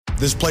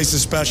This place is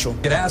special.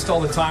 Get asked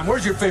all the time,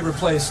 where's your favorite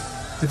place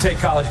to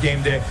take college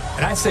game day?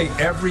 And I say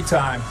every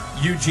time,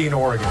 Eugene,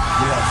 Oregon.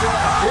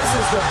 Yeah. This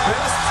is the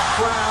best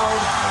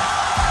crowd.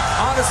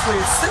 Honestly,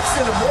 it's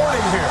 6 in the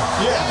morning here.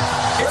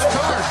 Yeah. It's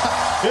dark.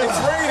 Yeah. It's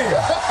raining.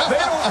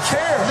 They don't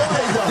care. No,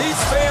 these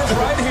fans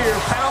right here,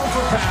 pound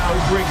for pound,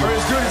 are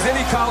as good as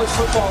any college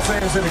football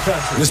fans in the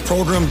country. This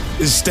program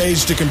is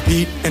staged to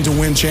compete and to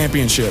win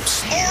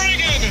championships.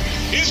 Oregon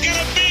is going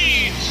to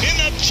be in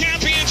the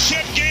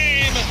championship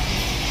game.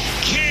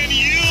 Can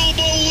you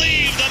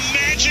believe the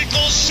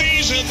magical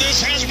season this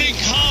has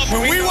become?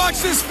 When we watch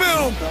this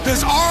film,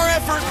 does our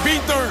effort beat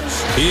theirs?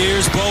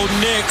 Here's Bo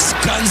Nix.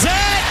 Guns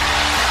it!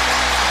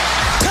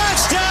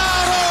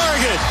 Touchdown,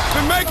 Oregon!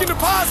 Been making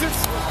deposits.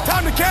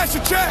 Time to cash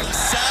a check.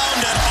 Sound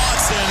at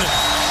Austin,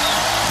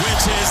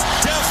 which is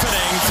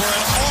deafening for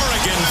an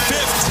Oregon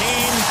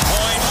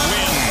 15-point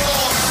win.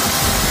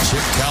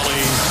 Chip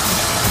Kelly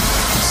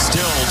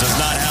still does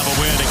not have a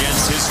win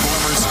against his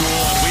former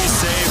school, and we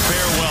say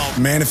farewell.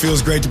 Man, it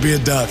feels great to be a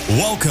Duck.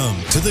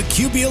 Welcome to the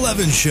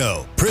QB11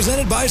 Show,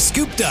 presented by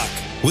Scoop Duck,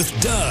 with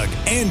Doug,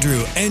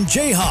 Andrew, and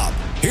J-Hop.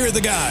 Here are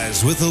the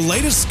guys with the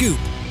latest scoop.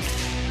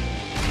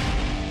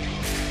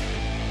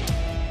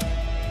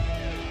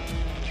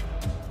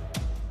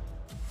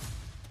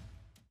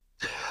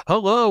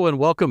 Hello and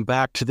welcome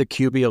back to the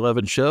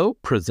QB11 Show,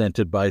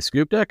 presented by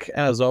Scoop Duck.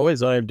 As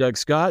always, I am Doug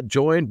Scott,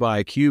 joined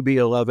by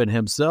QB11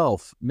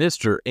 himself,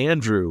 Mr.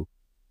 Andrew.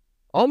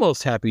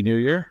 Almost Happy New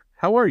Year.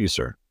 How are you,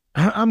 sir?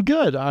 I'm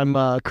good. I'm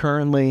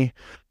currently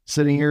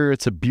sitting here.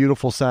 It's a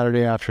beautiful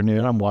Saturday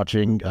afternoon. I'm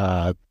watching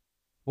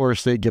Florida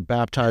State get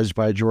baptized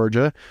by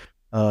Georgia,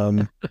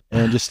 and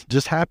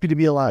just happy to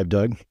be alive,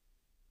 Doug.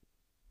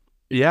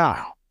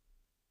 Yeah.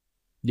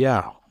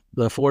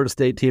 The Florida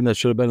State team that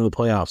should have been in the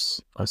playoffs,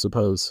 I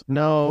suppose.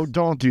 No,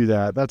 don't do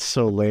that. That's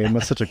so lame.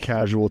 That's such a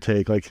casual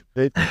take. Like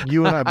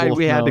you and I both.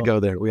 We had to go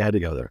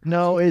there.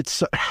 No,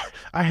 it's.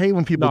 I hate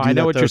when people. No, do I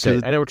know that, what though, you're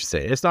saying. I know what you're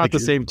saying. It's not like the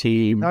same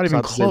team. Not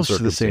even close to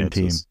the same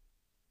team.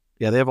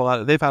 Yeah,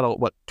 they've had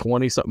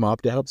 20 something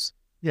opt-outs.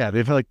 Yeah,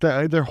 they've had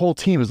their whole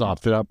team is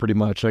opted out pretty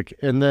much. Like,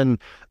 and then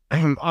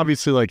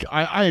obviously, like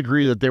I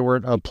agree that they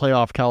weren't a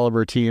playoff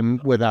caliber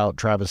team without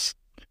Jordan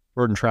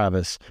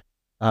Travis.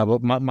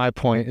 But my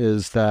point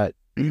is that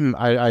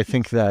I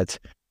think that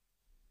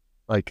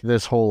like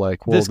this whole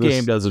this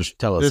game doesn't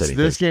tell us anything.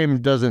 This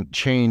game doesn't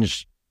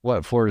change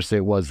what Florida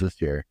State was this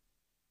year,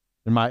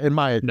 in my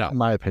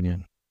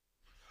opinion.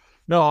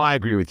 No, I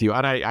agree with you.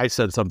 And I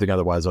said something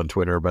otherwise on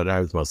Twitter, but I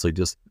was mostly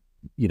just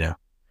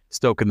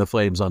stoking the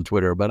flames on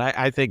Twitter. But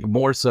I think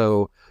more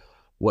so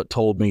what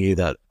told me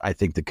that I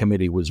think the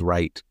committee was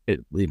right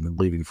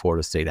leaving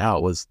Florida State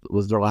out was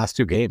their last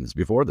two games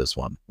before this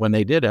one, when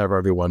they did have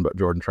everyone but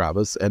Jordan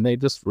Travis, and they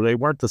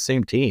weren't the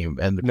same team.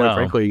 And quite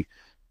frankly,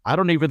 I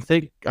don't even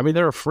think,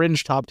 they're a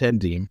fringe top 10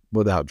 team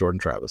without Jordan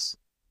Travis.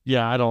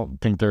 Yeah, I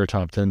don't think they're a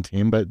top 10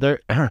 team, but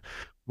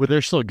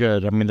they're still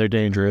good. They're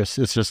dangerous.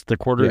 It's just the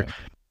quarter,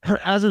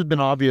 as has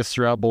been obvious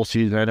throughout bowl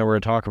season. I know we're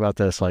going to talk about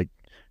this, like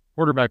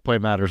quarterback play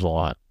matters a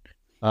lot.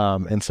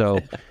 And so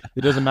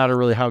it doesn't matter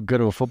really how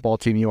good of a football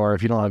team you are.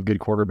 If you don't have good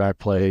quarterback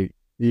play,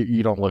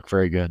 you don't look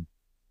very good.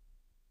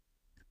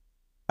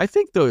 I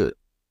think the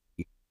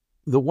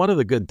one of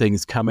the good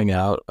things coming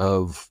out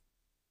of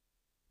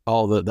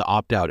all the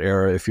opt-out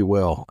era, if you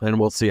will, and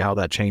we'll see how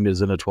that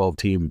changes in a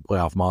 12-team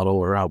playoff model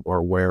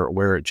or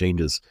where it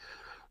changes.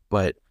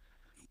 But,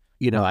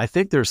 I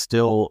think there's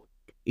still,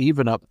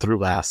 even up through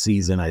last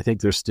season, I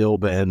think there's still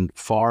been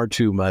far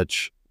too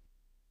much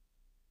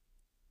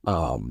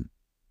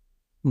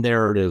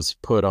narratives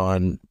put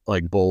on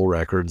like bowl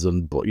records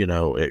and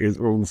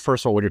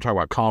first of all when you're talking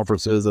about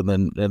conferences and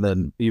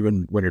then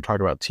even when you're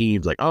talking about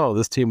teams, like, oh,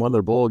 this team won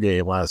their bowl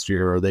game last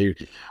year or they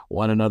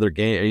won another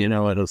game,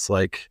 and it's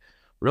like,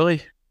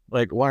 really,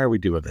 like, why are we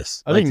doing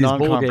this? I think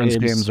non-conference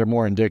games are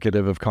more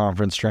indicative of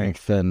conference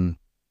strength than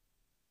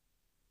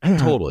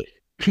totally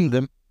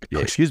them. Yeah.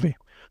 Excuse me.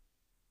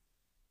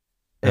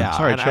 Yeah,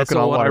 sorry, choking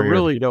on water.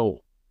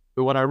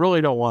 What I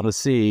really don't want to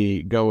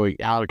see coming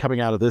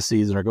out of this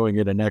season or going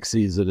into next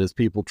season is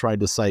people trying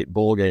to cite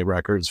bowl game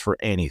records for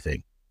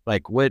anything.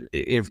 Like, what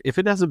if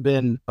it hasn't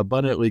been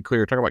abundantly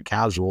clear, talking about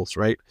casuals,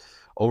 right,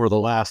 over the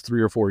last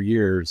 3 or 4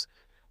 years,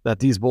 that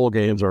these bowl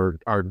games are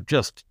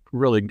just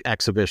really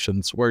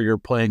exhibitions where you're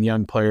playing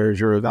young players,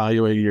 you're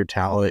evaluating your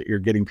talent, you're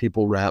getting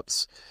people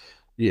reps,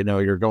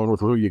 you're going with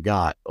who you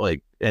got.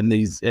 Like, and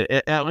these,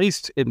 at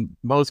least in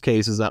most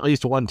cases, at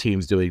least one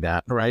team's doing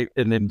that, right?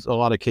 And in a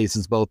lot of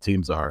cases, both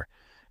teams are.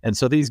 And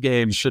so these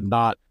games should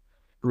not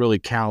really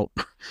count.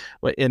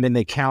 And then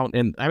they count.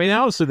 And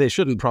honestly, they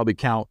shouldn't probably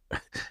count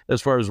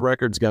as far as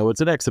records go.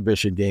 It's an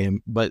exhibition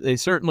game, but they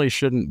certainly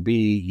shouldn't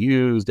be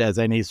used as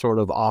any sort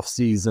of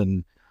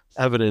off-season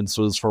evidence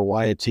for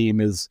why a team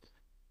is,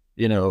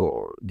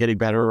 getting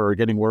better or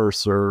getting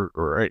worse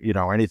or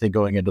anything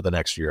going into the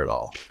next year at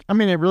all.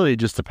 It really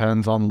just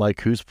depends on like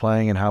who's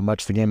playing and how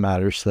much the game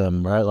matters to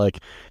them, right? Like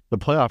the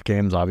playoff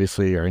games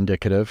obviously are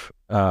indicative.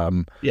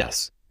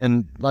 Yes.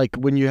 And like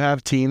when you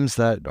have teams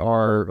that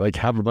are like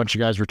have a bunch of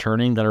guys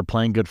returning that are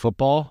playing good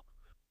football,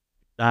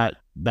 that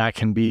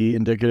can be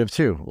indicative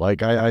too.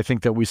 Like I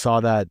think that we saw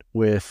that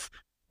with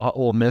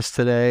Ole Miss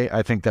today.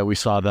 I think that we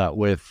saw that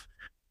with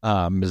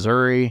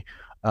Missouri.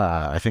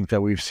 I think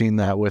that we've seen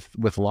that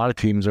with a lot of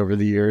teams over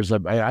the years.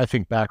 I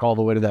think back all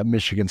the way to that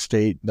Michigan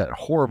State, that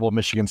horrible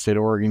Michigan State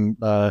Oregon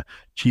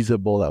Cheez-It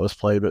Bowl that was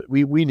played. But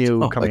we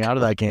knew coming out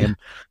of that game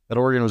that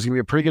Oregon was going to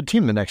be a pretty good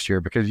team the next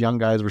year because young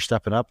guys were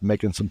stepping up and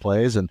making some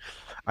plays. And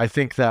I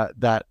think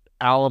that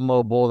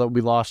Alamo Bowl that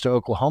we lost to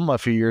Oklahoma a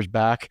few years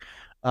back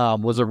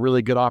was a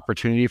really good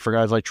opportunity for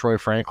guys like Troy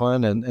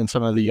Franklin and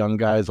some of the young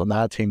guys on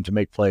that team to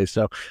make plays.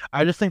 So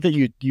I just think that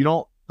you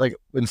don't like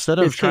instead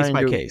of trying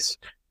to case.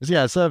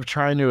 Yeah, instead of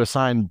trying to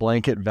assign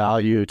blanket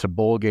value to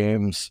bowl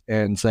games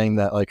and saying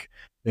that like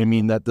they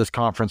mean that this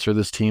conference or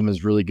this team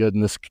is really good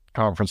and this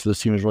conference or this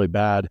team is really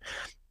bad,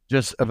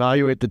 just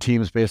evaluate the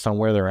teams based on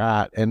where they're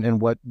at and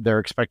what they're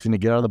expecting to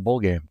get out of the bowl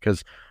game,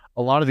 because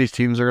a lot of these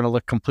teams are going to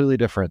look completely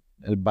different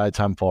by the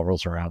time fall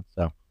rolls around.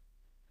 So,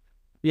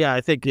 yeah, I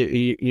think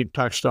you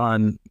touched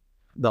on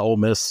the Ole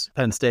Miss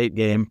Penn State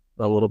game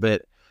a little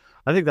bit.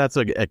 I think that's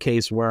a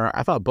case where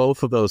I thought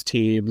both of those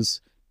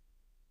teams,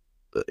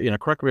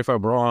 correct me if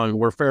I'm wrong,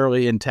 were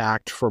fairly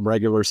intact from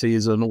regular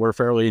season. We're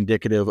fairly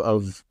indicative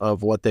of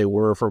what they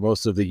were for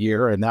most of the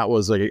year, and that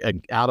was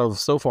out of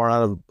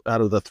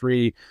the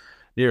 3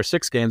 New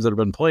 6 games that have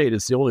been played,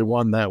 it's the only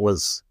one that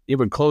was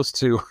even close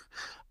to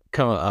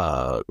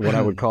what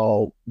I would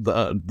call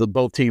the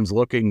both teams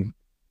looking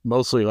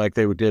mostly like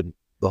they did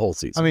the whole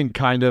season. I mean,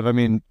 kind of. I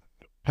mean,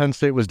 Penn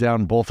State was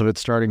down both of its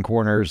starting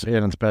corners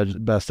and its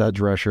best edge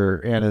rusher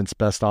and its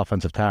best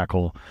offensive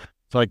tackle.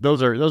 So like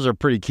those are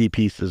pretty key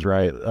pieces,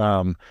 right?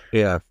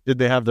 Yeah. Did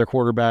they have their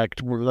quarterback?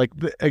 Like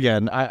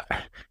again,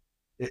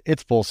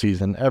 it's full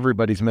season.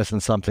 Everybody's missing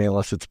something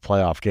unless it's a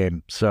playoff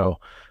game. So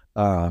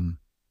that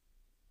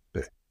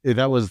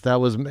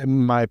was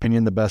in my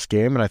opinion the best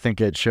game, and I think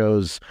it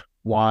shows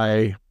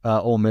why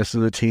Ole Miss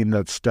is a team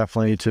that's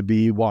definitely to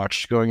be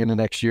watched going into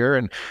next year,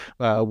 and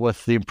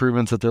with the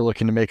improvements that they're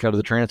looking to make out of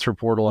the transfer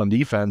portal on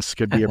defense,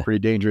 could be a pretty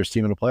dangerous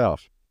team in a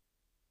playoff.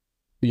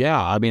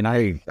 Yeah, I mean,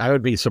 I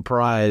would be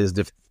surprised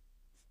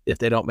if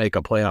they don't make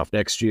a playoff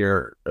next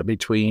year.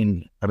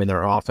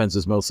 Their offense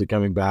is mostly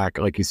coming back.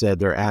 Like you said,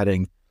 they're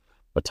adding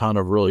a ton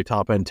of really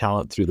top-end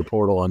talent through the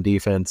portal on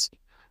defense,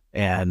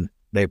 and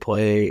they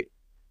play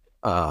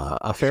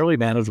a fairly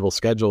manageable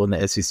schedule in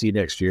the SEC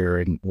next year.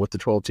 And with the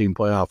 12-team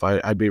playoff,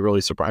 I'd be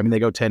really surprised. I mean, they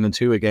go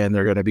 10-2 again,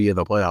 they're going to be in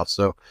the playoffs.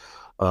 So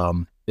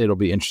it'll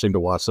be interesting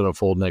to watch that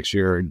unfold next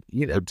year. And,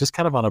 just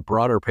kind of on a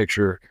broader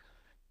picture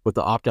with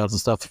the opt-outs and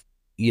stuff,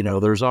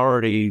 there's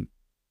already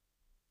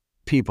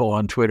people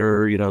on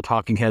Twitter,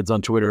 talking heads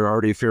on Twitter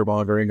already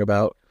fear-mongering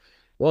about,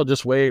 well,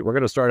 just wait, we're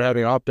going to start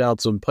having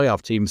opt-outs on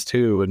playoff teams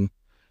too. And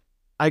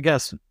I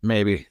guess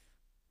maybe,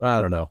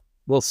 I don't know.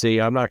 We'll see.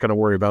 I'm not going to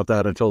worry about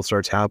that until it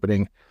starts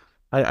happening.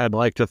 I'd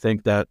like to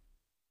think that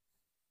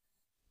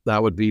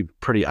would be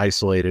pretty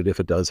isolated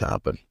if it does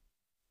happen.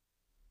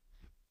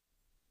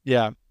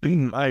 Yeah,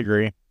 I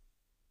agree.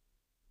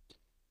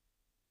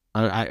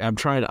 I'm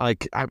trying to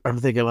I'm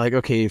thinking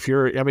okay,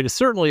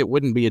 certainly it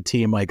wouldn't be a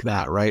team like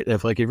that, right?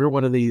 If you're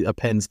one of a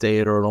Penn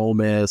State or an Ole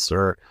Miss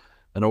or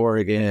an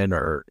Oregon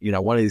or,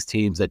 one of these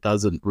teams that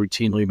doesn't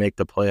routinely make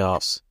the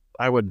playoffs,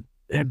 I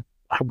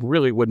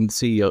really wouldn't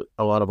see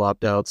a lot of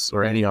opt-outs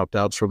or any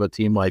opt-outs from a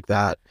team like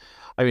that.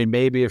 I mean,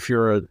 maybe if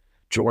you're a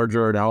Georgia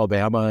or an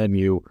Alabama and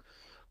you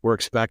were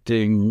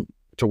expecting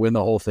to win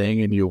the whole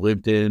thing and you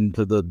lived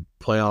into the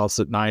playoffs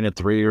at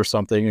 9-3 or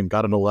something and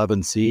got an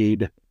 11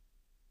 seed,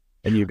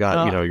 and you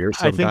got, you're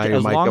some guy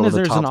who might go in the top 5. I think as long as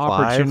there's an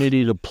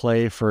opportunity to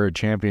play for a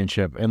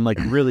championship, and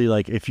really,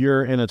 if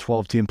you're in a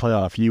 12-team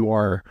playoff, you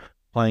are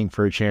playing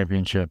for a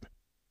championship,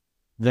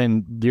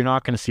 then you're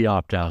not going to see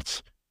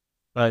opt-outs.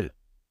 But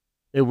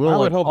it will.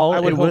 I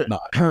would hope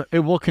not. It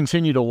will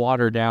continue to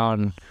water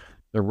down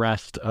the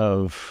rest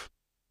of.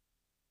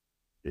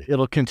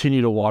 It'll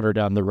continue to water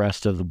down the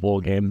rest of the bowl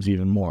games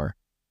even more.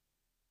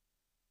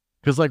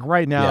 Because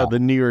right now, the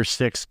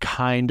NY6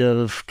 kind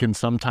of can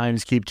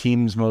sometimes keep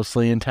teams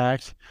mostly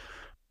intact,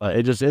 but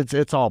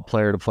it's all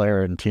player to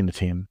player and team to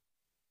team.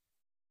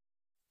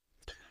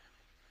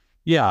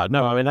 Yeah,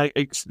 no, I mean,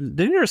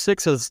 the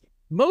NY6 has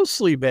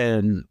mostly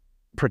been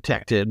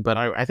protected, but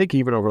I think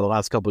even over the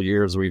last couple of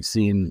years, we've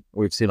seen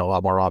a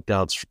lot more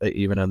opt-outs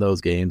even in those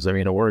games. I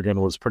mean,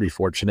 Oregon was pretty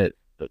fortunate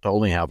to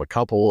only have a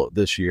couple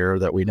this year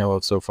that we know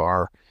of so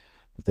far.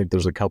 I think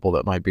there's a couple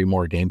that might be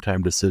more game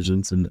time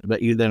decisions, but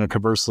then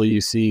conversely,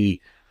 you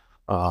see,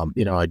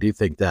 I do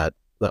think that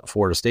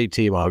Florida State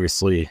team,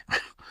 obviously,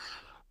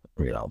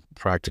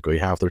 practically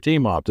half their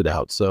team opted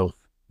out, so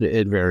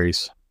it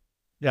varies.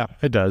 Yeah,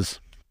 it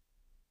does.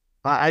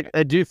 I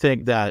do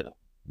think that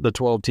the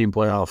 12-team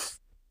playoff,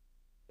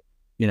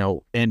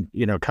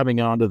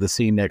 coming onto the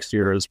scene next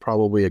year is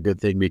probably a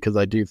good thing, because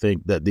I do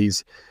think that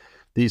these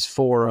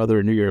 4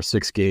 other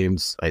NY6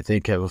 games, I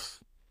think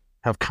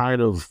have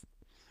kind of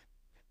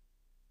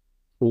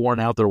worn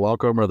out their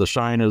welcome, or the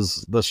shine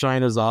is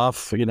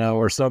off,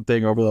 or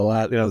something over the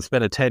last, it's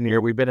been a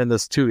 10-year. We've been in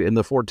this in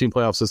the 14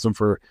 playoff system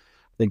for,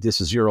 I think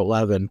this is year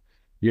 11,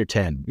 year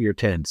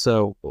 10.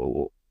 So,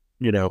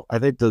 I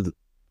think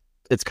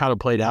it's kind of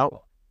played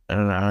out,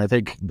 and I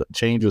think the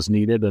change was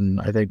needed.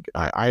 And I think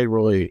I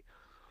really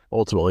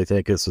ultimately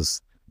think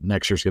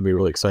next year's going to be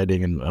really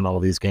exciting, and all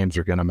of these games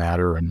are going to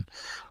matter. And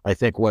I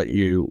think what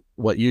you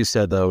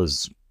said though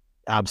is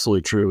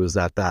absolutely true, is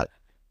that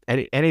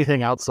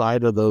anything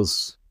outside of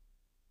those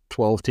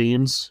 12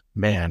 teams,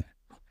 man,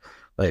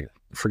 like,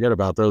 forget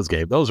about those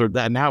games.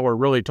 Now we're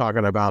really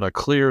talking about a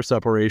clear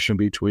separation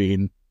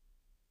between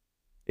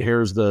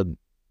here's the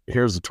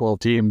 12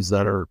 teams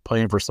that are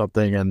playing for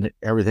something, and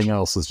everything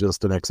else is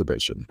just an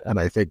exhibition. And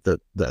I think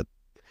that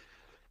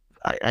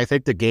I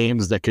think the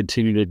games that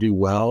continue to do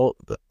well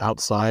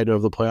outside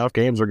of the playoff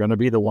games are going to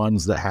be the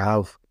ones that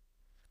have,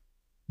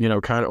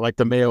 kind of like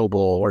the Mayo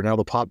Bowl or now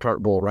the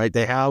Pop-Tart Bowl, right?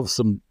 They have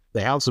some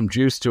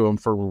juice to them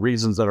for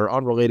reasons that are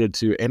unrelated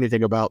to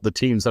anything about the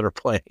teams that are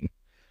playing.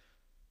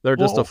 They're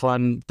just a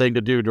fun thing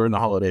to do during the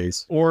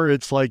holidays. Or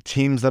it's like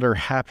teams that are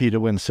happy to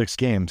win 6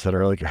 games, that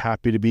are like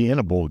happy to be in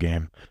a bowl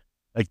game.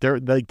 Like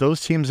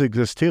those teams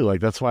exist too. Like,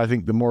 that's why I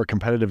think the more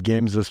competitive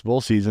games this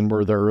bowl season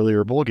were the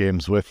earlier bowl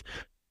games with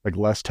like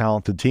less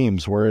talented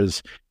teams.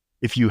 Whereas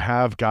if you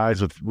have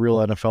guys with real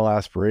NFL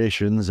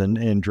aspirations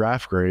and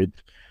draft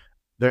grades,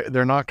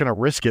 they're not going to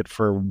risk it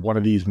for one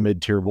of these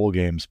mid-tier bowl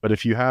games. But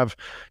if you have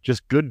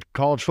just good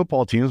college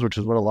football teams, which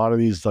is what a lot of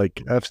these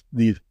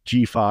these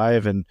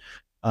G5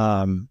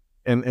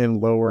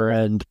 and lower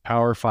end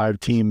Power 5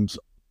 teams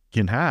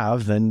can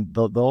have, then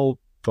they'll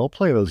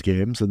play those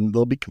games, and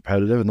they'll be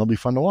competitive, and they'll be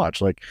fun to watch.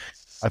 Like,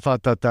 I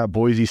thought that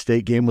Boise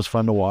State game was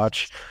fun to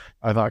watch.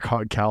 I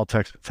thought Cal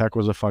Tech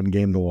was a fun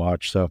game to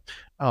watch. So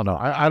I don't know.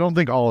 I don't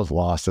think all is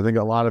lost. I think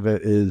a lot of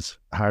it is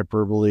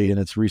hyperbole and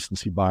it's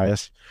recency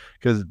bias,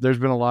 because there's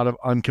been a lot of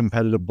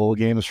uncompetitive bowl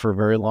games for a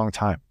very long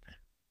time.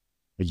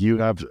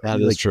 That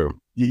is true.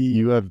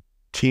 You have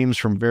teams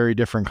from very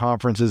different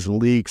conferences and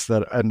leagues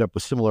that end up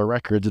with similar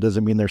records. It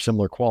doesn't mean they're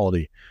similar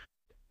quality.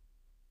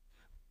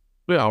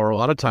 Yeah, or a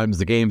lot of times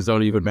the games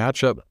don't even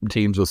match up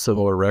teams with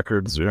similar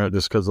records,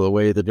 just because of the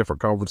way the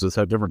different conferences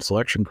have different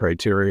selection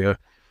criteria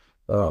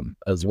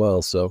as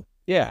well. So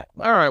yeah.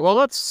 All right. Well,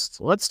 let's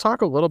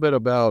talk a little bit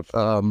about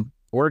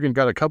Oregon.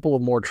 Got a couple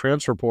of more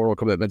transfer portal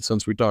commitments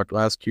since we talked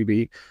last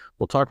QB.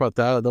 We'll talk about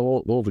that, and then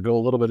we'll go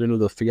a little bit into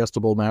the Fiesta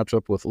Bowl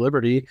matchup with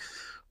Liberty,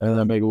 and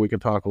then maybe we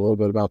can talk a little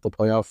bit about the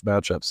playoff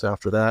matchups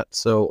after that.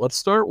 So let's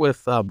start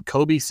with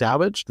Kobe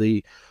Savage,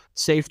 the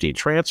safety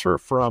transfer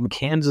from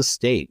Kansas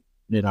State.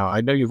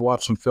 I know you've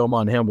watched some film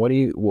on him.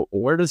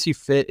 Where does he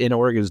fit in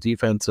Oregon's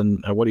defense,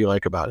 and what do you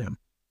like about him?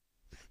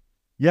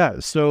 Yeah,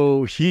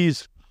 so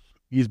he's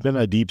been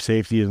a deep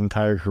safety his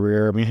entire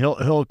career. I mean,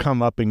 he'll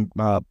come up and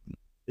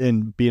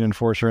be an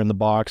enforcer in the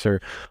box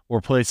or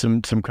play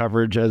some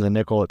coverage as a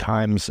nickel at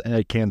times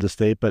at Kansas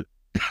State, but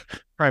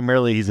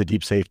primarily he's a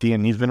deep safety,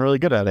 and he's been really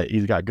good at it.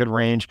 He's got good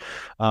range.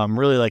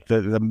 Really, like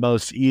the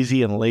most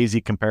easy and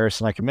lazy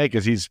comparison I can make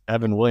is he's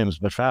Evan Williams,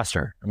 but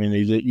faster. I mean,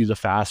 he's a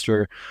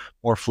faster,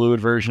 more fluid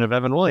version of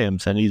Evan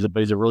Williams, and he's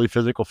a really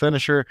physical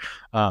finisher.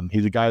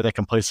 He's a guy that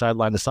can play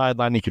sideline to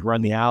sideline. He could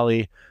run the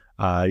alley.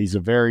 He's a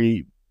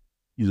very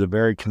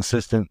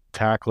consistent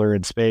tackler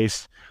in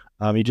space.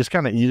 He just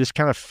kind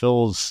of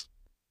fills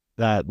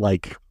that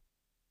like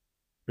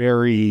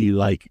very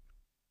like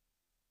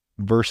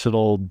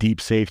versatile deep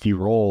safety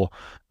role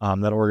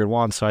that Oregon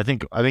wants. So I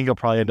think he'll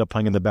probably end up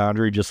playing in the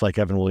boundary just like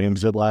Evan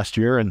Williams did last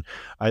year, and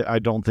I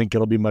don't think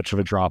it'll be much of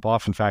a drop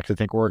off. In fact, I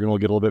think Oregon will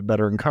get a little bit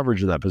better in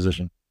coverage of that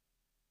position.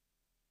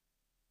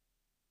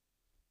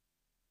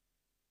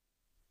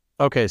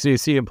 Okay, so you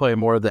see him playing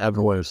more of the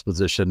Evan Williams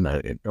position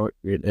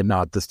and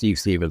not the Steve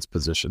Stevens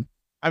position.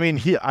 I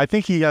mean, I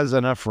think he has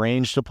enough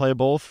range to play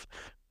both.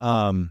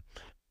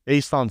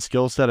 Based on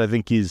skill set, I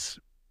think he's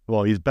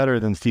better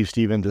than Steve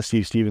Stevens.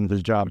 Steve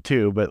Stevens' job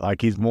too, but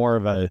like he's more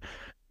of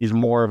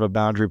a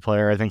boundary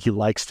player. I think he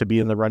likes to be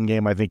in the run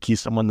game. I think he's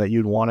someone that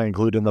you'd want to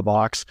include in the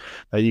box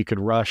that you could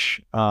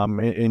rush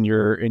in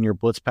your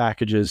blitz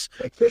packages.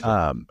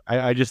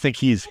 I just think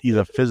he's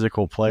a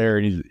physical player,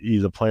 and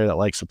he's a player that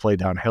likes to play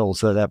downhill,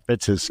 so that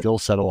fits his skill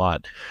set a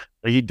lot.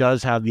 But he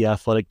does have the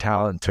athletic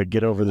talent to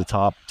get over the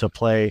top, to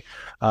play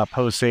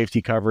post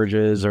safety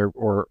coverages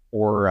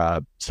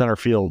or center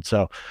field.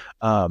 So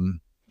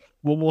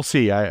we'll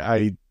see.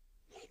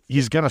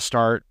 He's going to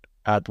start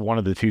at one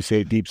of the two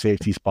deep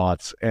safety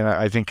spots, and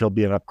I think he'll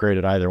be an upgrade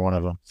at either one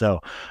of them. So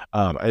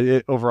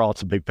overall,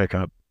 it's a big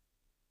pickup.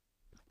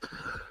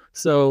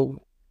 So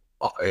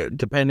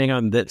depending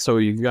on that, so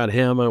you've got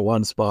him at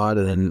one spot,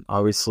 and then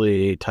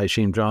obviously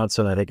Tysheem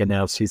Johnson, I think,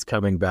 announced he's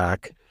coming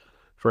back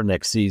for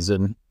next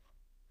season.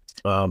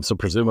 So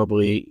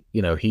presumably,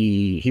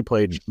 he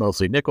played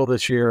mostly nickel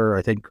this year.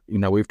 I think,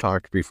 we've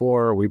talked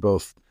before. We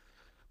both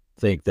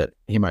think that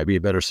he might be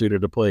better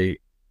suited to play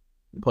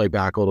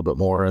back a little bit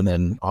more. And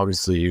then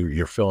obviously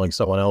you're filling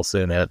someone else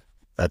in at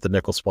at the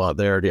nickel spot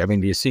there. Do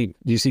you see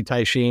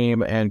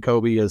Taishim and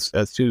Kobe as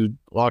two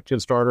locked in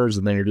starters,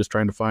 and then you're just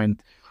trying to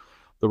find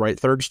the right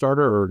third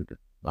starter? Or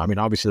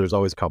obviously there's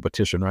always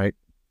competition, right?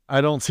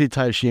 I don't see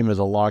Taishim as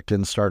a locked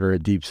in starter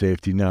at deep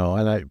safety, no,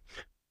 and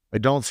I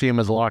don't see him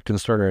as a locked in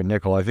starter at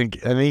nickel. I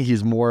think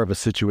he's more of a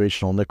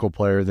situational nickel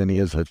player than he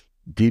is a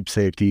deep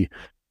safety.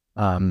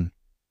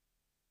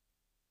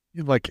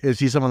 Is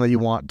he someone that you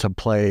want to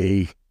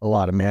play a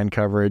lot of man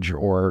coverage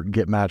or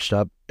get matched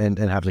up and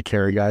have to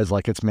carry guys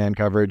like it's man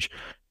coverage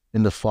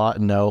in the slot?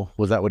 No.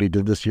 Was that what he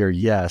did this year?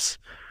 Yes.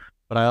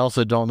 But I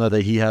also don't know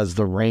that he has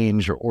the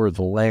range or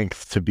the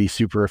length to be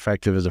super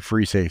effective as a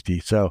free safety.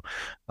 So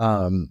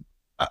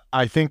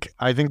I think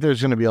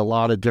there's going to be a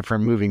lot of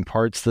different moving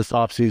parts this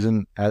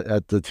offseason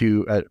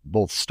at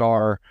both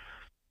star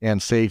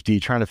and safety,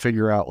 trying to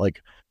figure out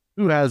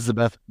who has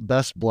the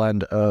best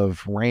blend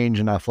of range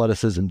and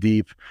athleticism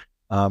deep,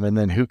 and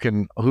then who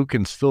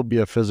can still be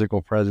a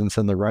physical presence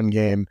in the run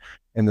game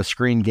and the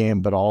screen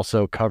game, but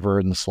also cover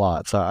in the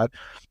slot. So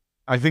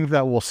I think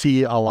that we'll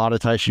see a lot of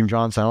Taishim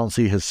Johnson. I don't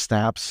see his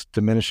snaps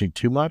diminishing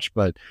too much,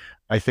 but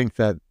I think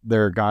that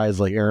there are guys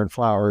like Aaron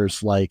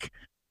Flowers, like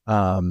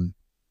Cole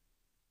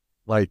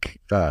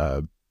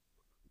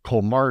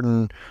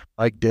Martin,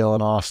 like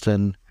Dalen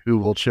Austin, who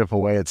will chip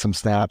away at some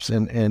snaps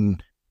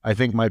and I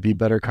think might be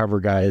better cover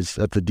guys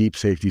at the deep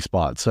safety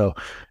spot. So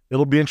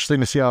it'll be interesting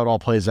to see how it all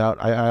plays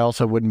out. I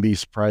also wouldn't be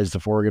surprised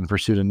if Oregon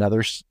pursued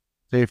another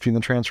safety in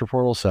the transfer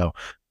portal. So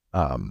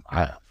I'm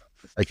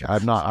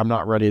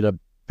not ready to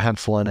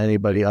pencil in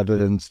anybody other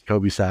than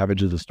Kobe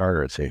Savage as a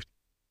starter at safety.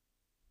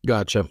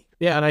 Gotcha.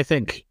 Yeah, and I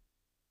think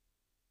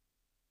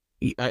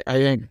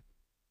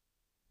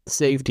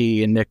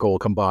safety and nickel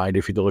combined,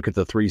 if you look at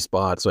the three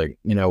spots,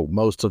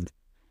 most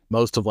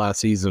of last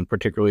season,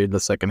 particularly in the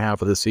second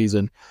half of the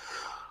season,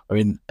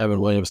 Evan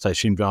Williams,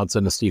 Taishim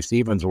Johnson, and Steve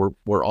Stevens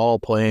were all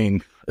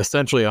playing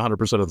essentially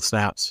 100% of the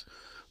snaps.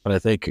 But I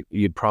think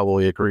you'd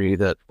probably agree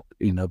that,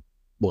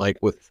 like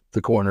with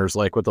the corners,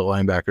 like with the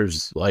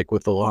linebackers, like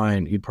with the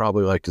line, you'd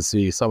probably like to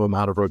see some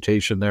amount of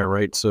rotation there,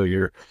 right? So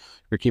you're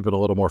keeping a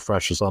little more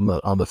freshness on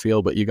the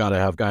field, but you got to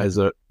have guys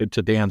that,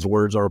 to Dan's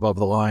words, are above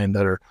the line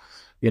that are,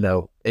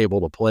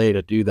 able to play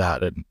to do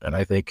that. And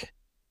I think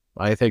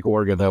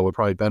Oregon, though, would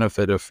probably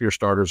benefit if your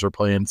starters are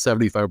playing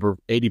 75 or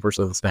 80%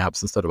 of the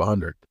snaps instead of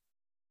 100.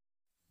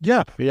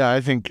 Yeah,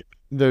 I think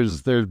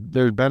there's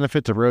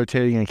benefit to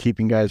rotating and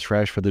keeping guys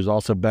fresh, but there's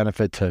also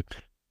benefit to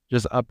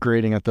just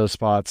upgrading at those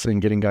spots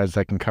and getting guys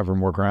that can cover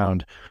more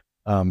ground,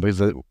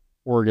 because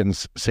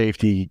Oregon's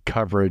safety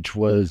coverage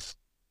was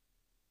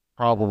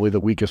probably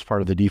the weakest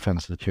part of the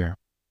defense this year.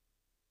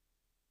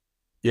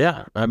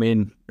 Yeah,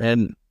 and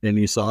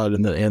you saw it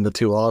in the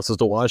two losses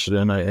to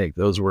Washington. I think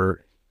those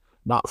were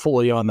not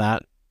fully on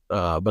that,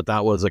 but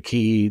that was a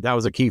key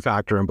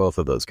factor in both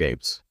of those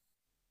games.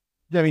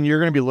 You're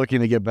going to be looking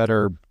to get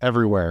better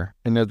everywhere,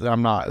 and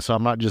I'm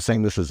not just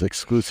saying this is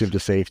exclusive to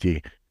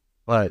safety,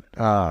 but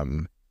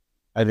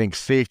I think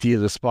safety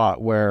is a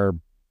spot where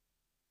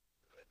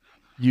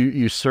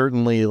you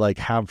certainly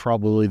have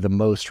probably the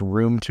most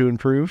room to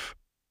improve,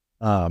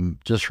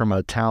 just from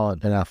a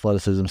talent and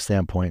athleticism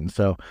standpoint. And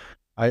so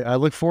I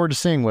look forward to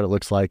seeing what it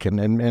looks like,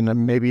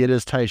 and maybe it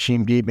is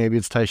Taishim deep, maybe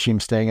it's Taishim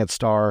staying at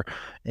star,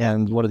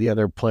 and one of the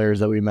other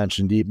players that we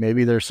mentioned deep.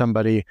 Maybe there's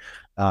somebody.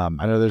 I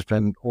know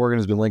Oregon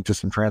has been linked to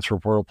some transfer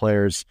portal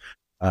players,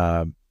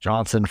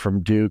 Johnson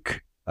from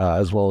Duke,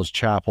 as well as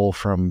Chappell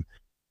from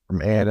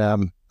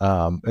A&M,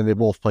 and they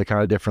both play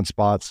kind of different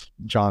spots.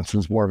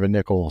 Johnson's more of a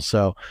nickel,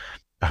 so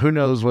who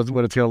knows what it's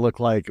going to look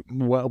like.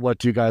 What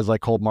do guys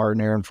like Cole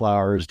Martin, Aaron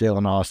Flowers,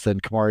 Dalen Austin,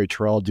 Kamari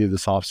Terrell do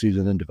this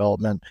offseason in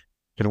development?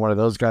 Can one of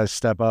those guys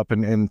step up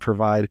and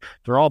provide?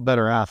 They're all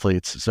better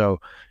athletes, so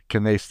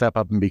can they step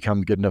up and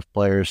become good enough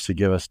players to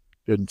give us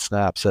good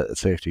snaps at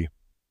safety?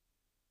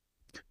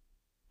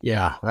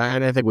 Yeah,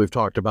 and I think we've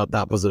talked about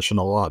that position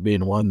a lot,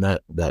 being one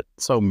that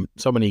so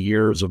many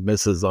years of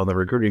misses on the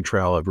recruiting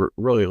trail have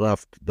really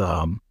left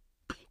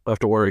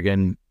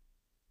Oregon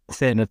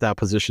thin at that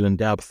position in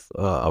depth,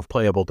 of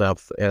playable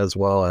depth, as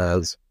well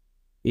as,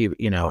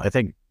 I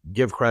think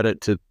give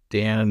credit to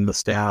Dan and the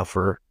staff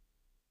for,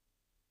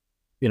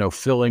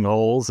 filling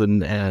holes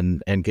and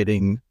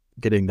getting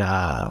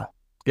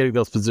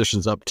those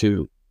positions up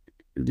to,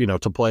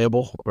 to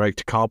playable, right,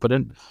 to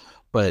competent.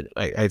 But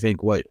I think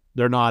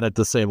they're not at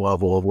the same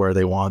level of where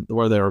they're going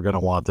to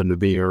want them to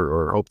be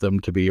or hope them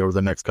to be over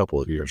the next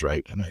couple of years,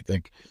 right? And I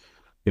think,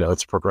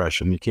 it's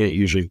progression. You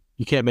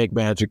can't make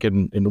magic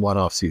in one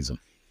off season.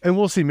 And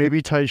we'll see.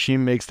 Maybe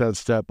Taishim makes that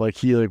step.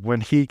 When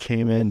he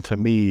came in, to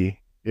me,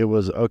 it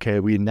was okay.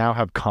 We now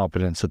have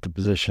competence at the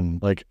position.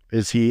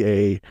 Is he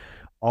a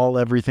all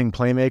everything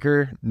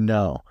playmaker?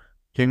 No.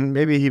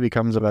 Maybe he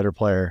becomes a better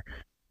player.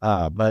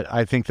 But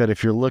I think that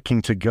if you're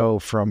looking to go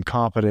from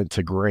competent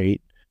to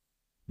great,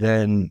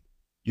 then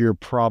you're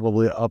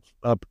probably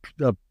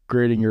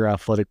upgrading your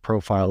athletic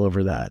profile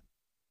over that.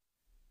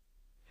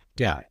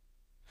 Yeah.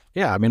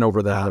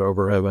 Over that,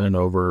 over Evan,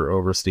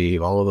 over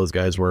Steve, all of those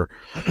guys were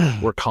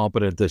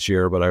competent this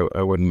year, but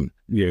I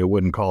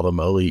wouldn't call them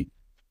elite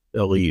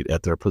elite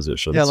at their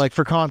positions. Yeah, like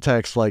for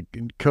context, like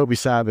Kobe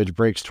Savage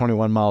breaks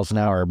 21 miles an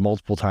hour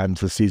multiple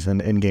times this season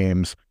in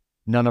games.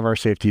 None of our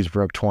safeties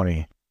broke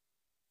 20.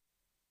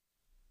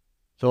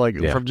 So like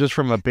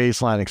from a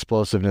baseline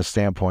explosiveness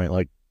standpoint,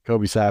 like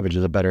Kobe Savage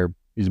is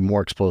he's a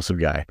more explosive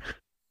guy.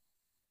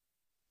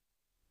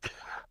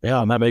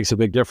 Yeah, and that makes a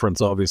big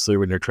difference, obviously,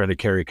 when you're trying to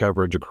carry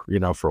coverage,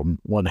 from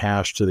one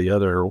hash to the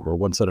other or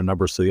one set of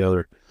numbers to the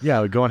other.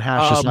 Yeah, going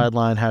hash to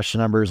sideline, hash to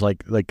numbers,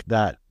 like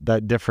that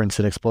difference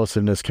in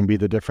explosiveness can be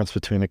the difference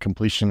between a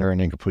completion or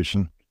an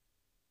incompletion.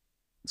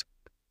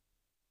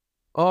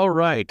 All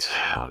right.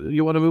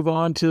 You want to move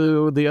on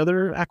to the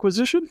other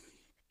acquisition?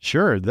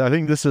 Sure. I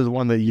think this is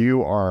one that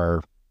you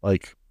are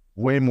like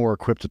way more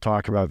equipped to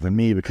talk about than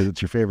me because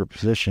it's your favorite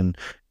position.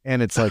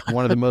 And it's like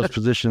one of the most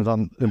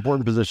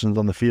important positions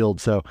on the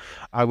field. So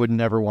I would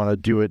never want to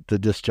do it the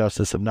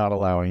disjustice of not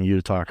allowing you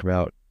to talk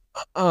about.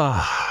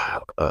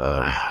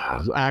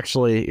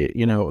 Actually,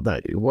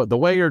 the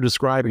way you're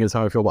describing is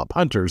how I feel about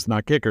punters,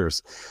 not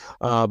kickers.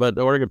 But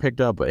Oregon picked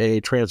up a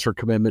transfer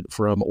commitment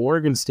from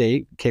Oregon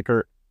State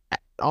kicker.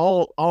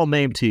 All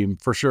name team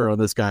for sure on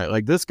this guy.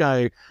 Like this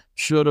guy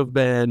should have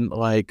been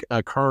like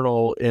a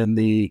colonel in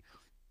the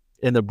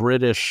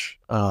British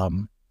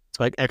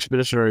like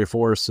expeditionary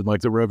force in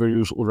like the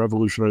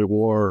Revolutionary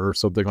War or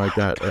something like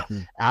that.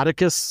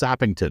 Atticus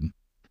Sappington.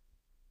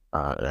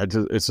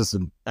 It's just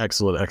an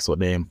excellent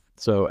name.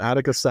 So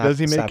Atticus Sappington. Does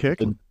he make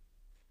kick?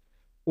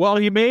 Well,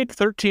 he made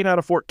 13 out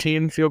of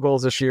 14 field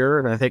goals this year,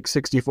 and I think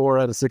 64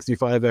 out of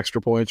 65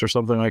 extra points or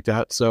something like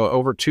that. So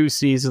over 2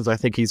 seasons, I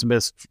think he's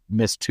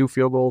missed 2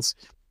 field goals.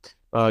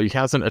 He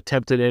hasn't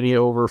attempted any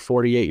over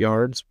 48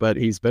 yards, but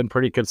he's been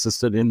pretty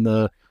consistent in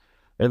the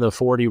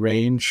 40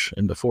 range,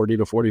 in the 40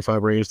 to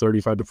 45 range,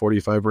 35 to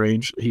 45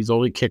 range. He's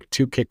only kicked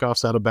 2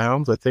 kickoffs out of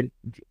bounds. I think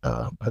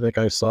I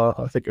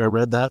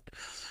read that,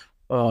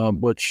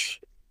 which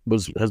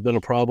has been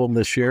a problem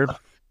this year.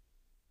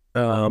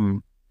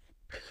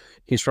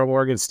 He's from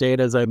Oregon State,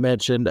 as I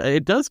mentioned.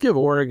 It does give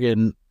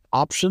Oregon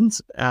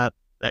options at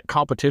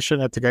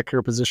competition at the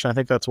kicker position. I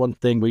think that's one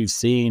thing we've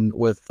seen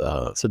with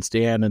since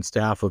Dan and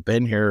staff have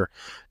been here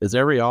is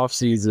every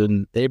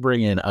offseason they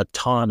bring in a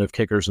ton of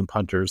kickers and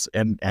punters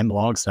and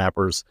long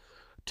snappers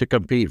to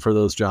compete for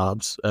those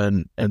jobs.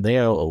 And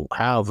they'll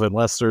have,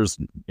 unless there's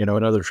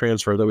another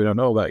transfer that we don't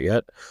know about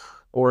yet,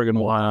 Oregon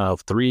will have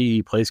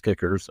 3 place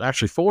kickers,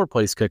 actually 4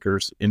 place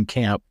kickers in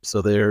camp.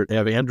 So they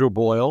have Andrew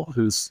Boyle,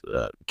 who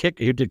did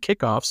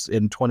kickoffs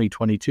in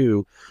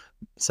 2022,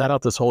 sat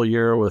out this whole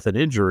year with an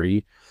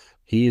injury.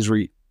 He's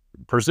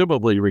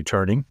presumably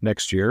returning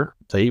next year.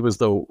 So he was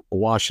the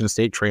Washington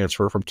State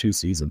transfer from 2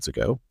 seasons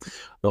ago.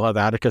 They'll have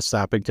Atticus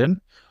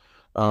Sappington.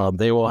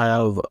 They will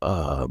have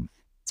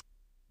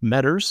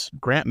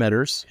Grant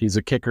Metters. He's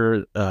a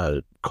kicker,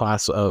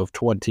 class of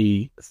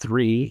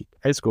 23,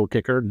 high school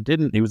kicker.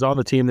 He was on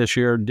the team this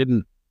year.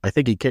 I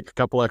think he kicked a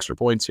couple extra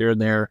points here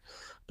and there.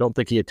 Don't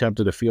think he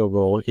attempted a field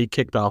goal. He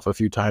kicked off a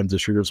few times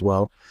this year as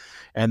well.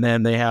 And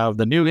then they have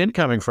the new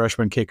incoming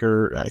freshman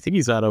kicker. I think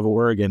he's out of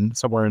Oregon,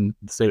 somewhere in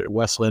the state of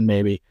Westland,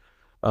 maybe.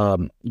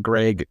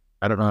 Greg,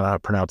 I don't know how to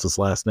pronounce his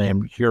last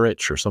name,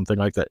 Hurich or something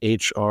like that,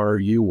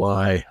 Hruyich.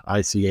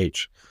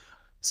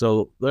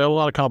 So they have a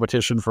lot of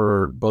competition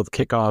for both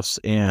kickoffs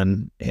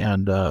and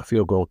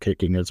field goal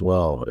kicking as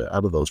well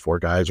out of those 4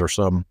 guys, or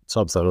some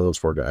subset of those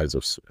 4 guys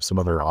if some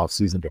other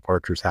offseason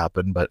departures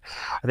happen. But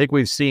I think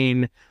we've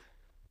seen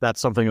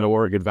that's something that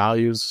Oregon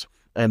values,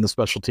 and the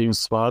special teams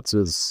spots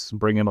is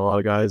bring in a lot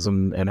of guys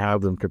and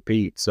have them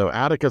compete. So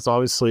Atticus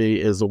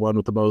obviously is the one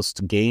with the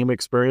most game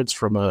experience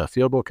from a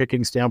field goal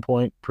kicking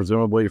standpoint.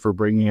 Presumably for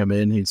bringing him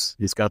in, he's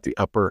got the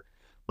upper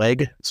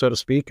leg, so to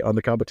speak, on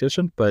the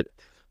competition, but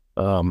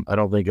I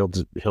don't think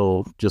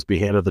he'll just be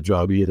handed the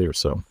job either.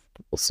 So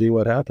we'll see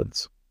what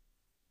happens.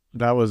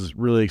 That was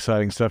really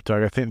exciting stuff,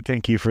 Doug.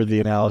 Thank you for the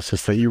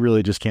analysis that you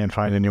really just can't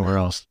find anywhere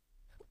else.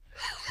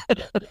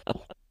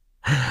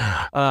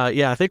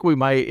 I think we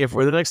might, if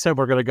for the next time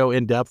we're going to go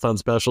in depth on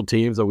special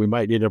teams, that we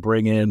might need to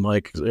bring in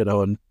a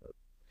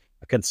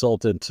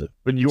consultant.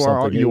 But you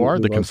are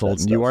the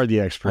consultant. You are the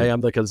expert. I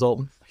am the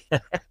consultant.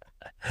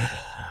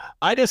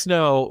 I just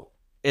know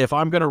if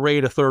I'm going to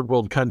raid a third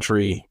world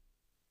country,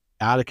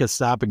 Atticus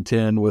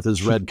Sappington with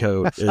his red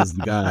coat is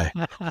the guy.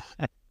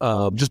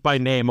 Just by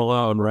name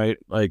alone, right?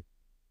 Like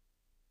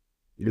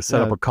you can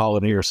set up a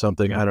colony or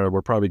something. I don't know.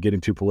 We're probably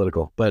getting too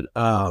political, but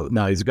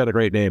no, he's got a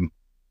great name,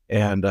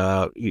 and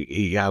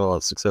he had a lot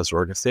of success at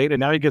Oregon State, and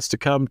now he gets to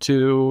come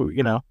to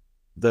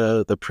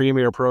the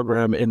premier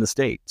program in the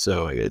state.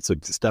 So it's a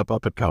step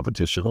up at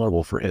competition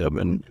level for him,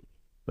 and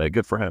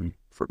good for him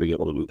for being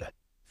able to do that.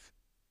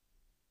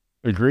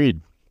 Agreed.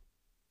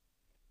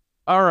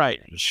 All right.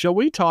 Shall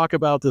we talk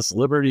about this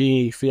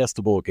Liberty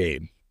Fiesta Bowl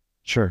game?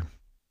 Sure.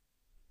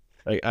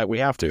 We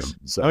have to.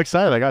 So. I'm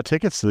excited. I got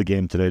tickets to the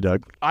game today,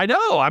 Doug. I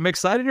know. I'm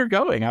excited you're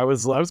going. I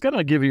was going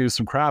to give you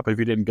some crap if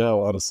you didn't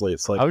go, honestly.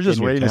 It's like I was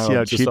just waiting to see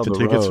how cheap the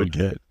tickets would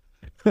get.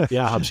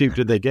 Yeah, how cheap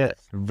did they get?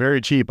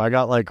 Very cheap. I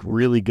got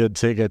really good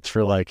tickets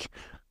for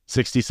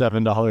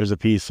 $67 a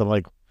piece. I'm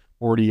like,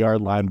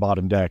 40-yard line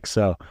bottom deck.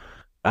 So,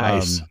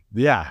 Nice.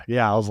 Yeah.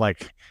 I was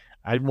like,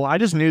 I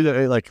just knew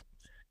that, like,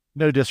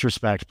 no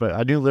disrespect, but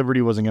I knew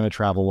Liberty wasn't going to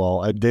travel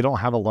well. They don't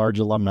have a large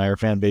alumni or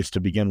fan base to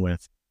begin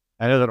with.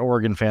 I know that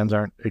Oregon fans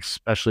aren't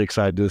especially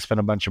excited to spend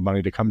a bunch of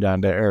money to come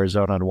down to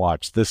Arizona and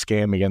watch this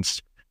game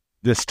against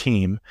this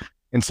team.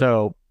 And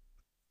so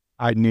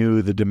I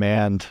knew the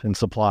demand and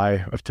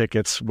supply of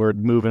tickets were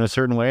moving a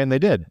certain way, and they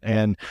did.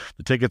 And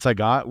the tickets I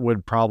got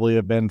would probably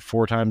have been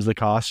 4 times the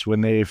cost when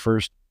they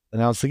first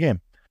announced the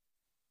game.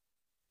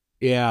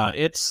 Yeah,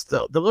 it's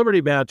the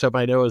Liberty matchup.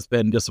 I know has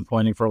been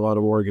disappointing for a lot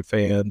of Oregon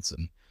fans,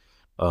 and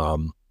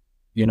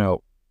you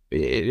know,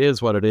 it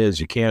is what it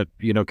is. You can't,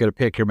 get to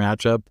pick your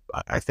matchup.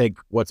 I think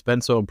what's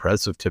been so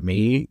impressive to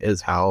me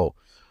is how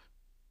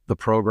the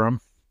program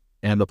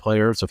and the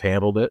players have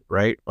handled it,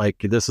 right? Like,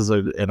 this is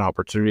an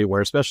opportunity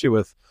where, especially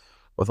with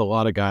a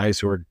lot of guys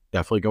who are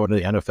definitely going to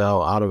the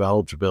NFL out of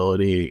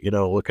eligibility,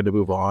 looking to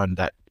move on,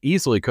 that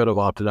easily could have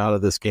opted out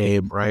of this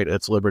game, right?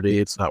 It's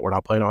Liberty. We're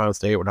not playing Ohio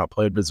State. We're not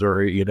playing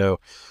Missouri,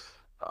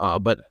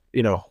 but,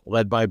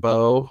 led by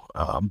Bo,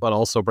 but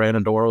also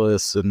Brandon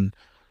Dorlus and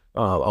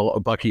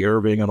Bucky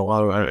Irving and a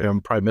lot of, I'm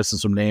probably missing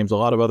some names. A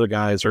lot of other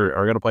guys are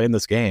going to play in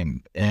this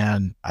game.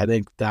 And I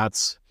think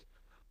that's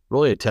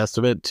really a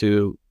testament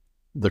to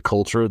the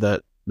culture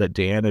that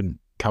Dan and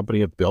company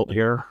have built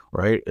here,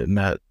 right? And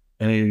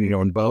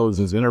in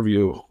Bo's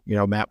interview,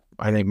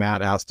 I think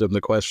Matt asked him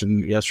the question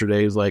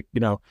yesterday, is like,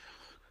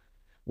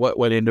 what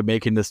went into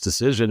making this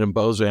decision? And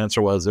Bo's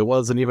answer was, it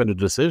wasn't even a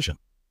decision,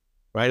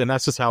 right? And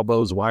that's just how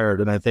Bo's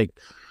wired. And I think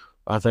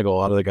a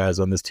lot of the guys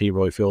on this team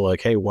really feel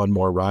like, hey, one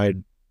more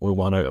ride. We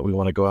want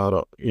to go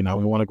out, we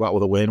want to go out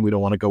with a win. We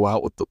don't want to go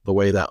out with the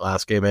way that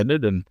last game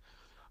ended. And,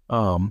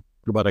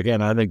 but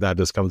again, I think that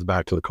just comes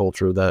back to the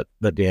culture that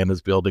Dan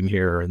is building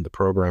here and the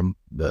program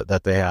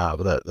that they have,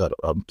 that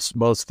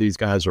most of these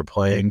guys are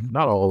playing.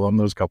 Not all of them.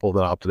 There's a couple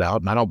that opted out,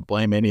 and I don't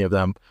blame any of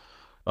them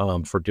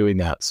for doing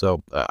that.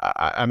 So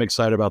I'm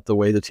excited about the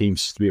way the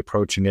teams to be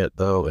approaching it,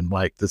 though. And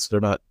like this,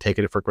 they're not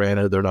taking it for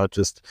granted. They're not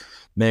just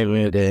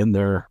mailing it in.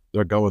 They're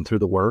going through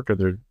the work,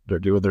 and they're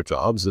doing their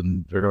jobs,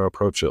 and they're going to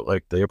approach it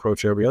like they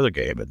approach every other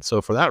game. And so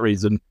for that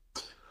reason,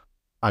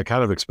 I'm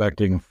kind of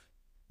expecting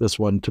this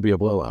one to be a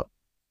blowout.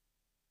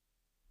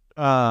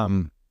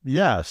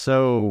 Yeah.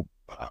 So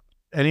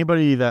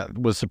anybody that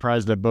was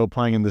surprised at Bo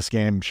playing in this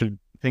game should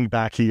think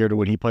back a year to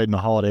when he played in the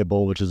Holiday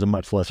Bowl, which is a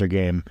much lesser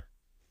game.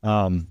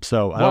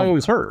 So he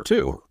was hurt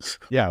too.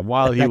 Yeah,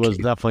 while he was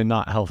definitely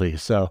not healthy.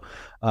 So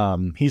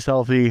he's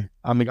healthy.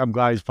 I'm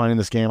glad he's playing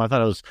this game. I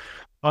thought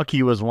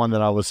Bucky was one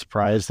that I was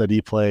surprised that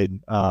he played.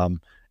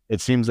 It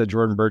seems that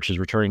Jordan Birch is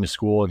returning to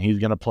school and he's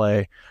going to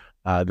play.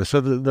 So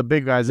the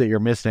big guys that you're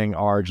missing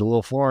are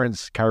Jaleel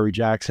Florence, Kyrie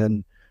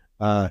Jackson,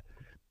 Popo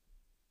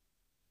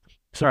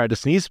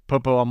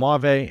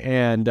Amave,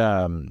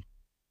 and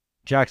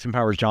Jackson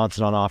Powers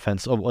Johnson on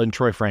offense, and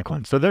Troy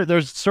Franklin. So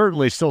there's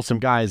certainly still some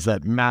guys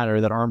that matter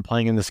that aren't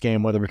playing in this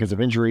game, whether because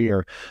of injury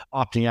or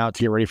opting out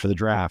to get ready for the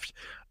draft.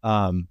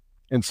 And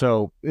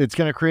so it's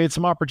going to create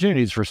some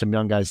opportunities for some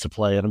young guys to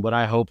play. And what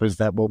I hope is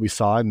that what we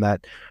saw in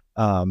that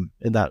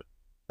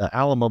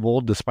Alamo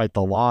Bowl, despite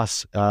the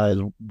loss,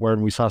 where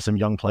we saw some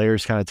young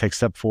players kind of take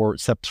steps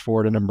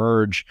forward and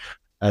emerge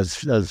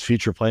as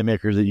future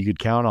playmakers that you could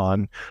count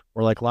on,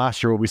 or like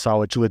last year what we saw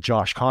with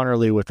Josh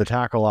Connerly with the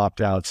tackle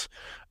opt-outs,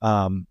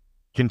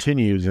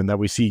 continues, and that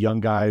we see young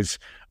guys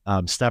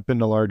step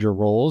into larger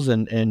roles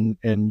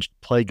and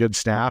play good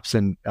snaps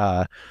and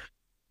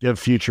give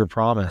future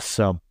promise.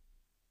 So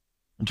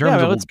in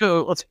terms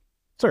of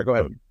sorry, go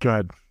ahead. Go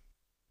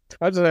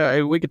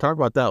ahead. We could talk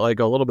about that like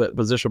a little bit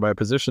position by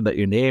position that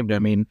you named. I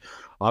mean,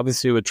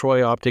 obviously with Troy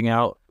opting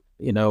out,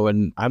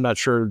 and I'm not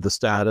sure the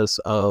status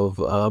of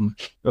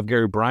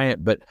Gary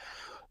Bryant, but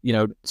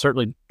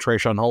certainly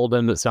Trayshawn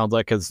Holden, it sounds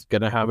like, is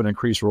going to have an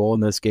increased role in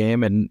this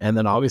game, and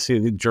then obviously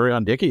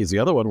Jurion Dickey is the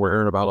other one we're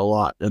hearing about a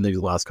lot in these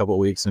last couple of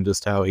weeks, and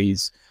just how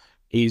he's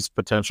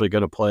potentially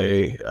going to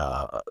play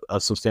a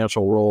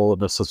substantial role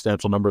and a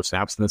substantial number of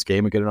snaps in this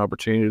game and get an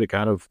opportunity to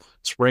kind of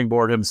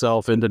springboard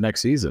himself into next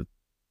season.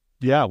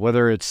 Yeah,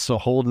 whether it's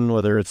Holden,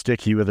 whether it's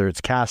Dickey, whether it's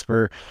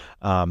Casper,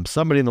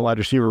 somebody in the wide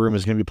receiver room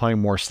is going to be playing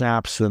more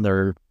snaps than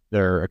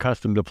they're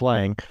accustomed to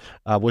playing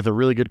with a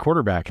really good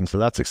quarterback. And so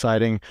that's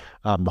exciting.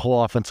 The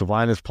whole offensive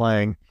line is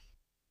playing.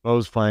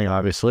 Bo's playing,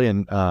 obviously.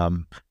 And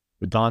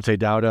with Dante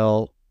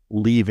Dowdell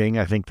leaving,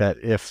 I think that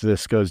if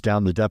this goes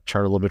down the depth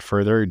chart a little bit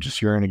further,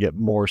 you're going to get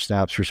more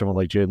snaps for someone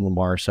like Jaden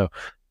Lamar. So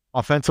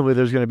offensively,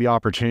 there's going to be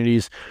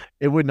opportunities.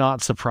 It would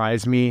not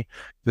surprise me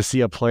to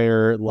see a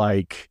player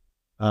like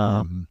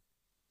Kenyon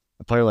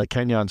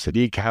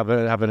Sadiq have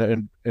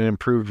an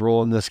improved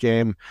role in this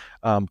game,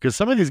 because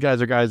some of these guys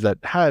are guys that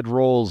had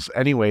roles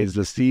anyways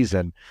this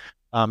season.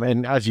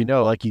 And as you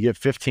know, like, you get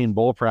 15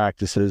 bowl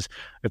practices,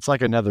 it's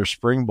like another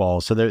spring ball.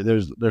 So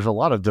there's a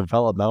lot of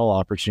developmental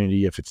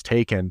opportunity if it's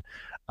taken.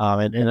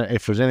 And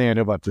if there's anything I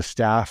know about the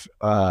staff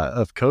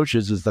of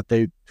coaches, is that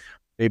they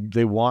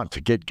want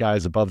to get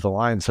guys above the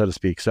line, so to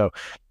speak. So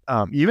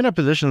even at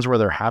positions where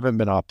there haven't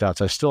been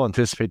opt-outs, I still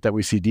anticipate that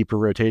we see deeper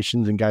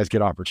rotations and guys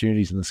get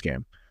opportunities in this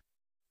game.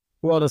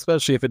 Well, and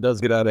especially if it does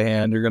get out of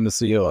hand, you're going to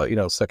see,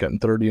 second and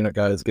third unit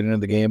guys get into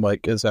the game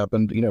like has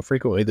happened,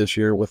 frequently this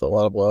year with a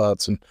lot of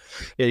blowouts. And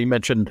yeah, you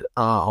mentioned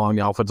on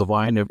the offensive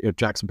line, if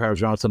Jackson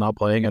Powers-Johnson not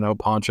playing, I know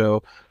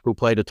Poncho, who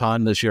played a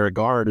ton this year at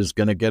guard, is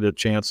going to get a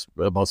chance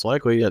most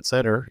likely at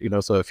center.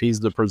 So if he's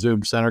the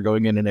presumed center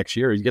going into next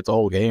year, he gets a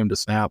whole game to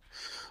snap,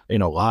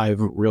 live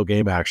real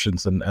game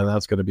actions, and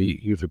that's going to be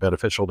hugely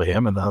beneficial to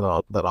him. And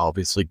that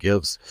obviously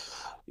gives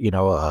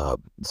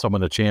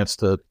someone a chance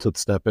to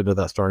step into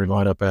that starting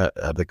lineup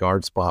at the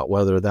guard spot,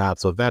 whether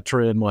that's a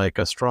veteran like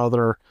a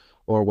Strother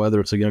or whether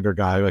it's a younger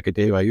guy like a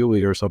Dave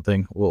Iuli or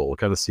something. We'll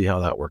kind of see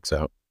how that works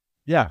out.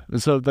 Yeah.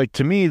 So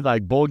to me,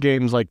 bowl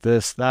games like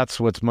this,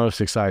 that's what's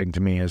most exciting to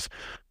me is,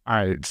 all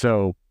right,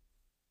 so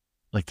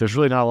there's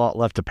really not a lot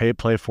left to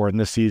play for in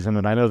this season.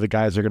 And I know the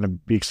guys are going to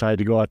be excited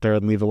to go out there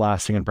and leave a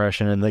lasting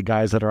impression. And the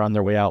guys that are on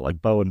their way out,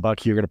 like Bo and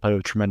Bucky, are going to play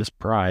with tremendous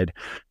pride.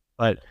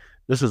 But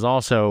this is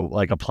also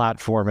a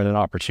platform and an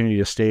opportunity,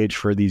 a stage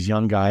for these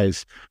young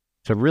guys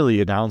to really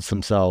announce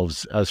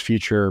themselves as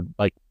future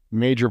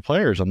major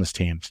players on this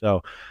team.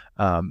 So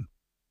I'm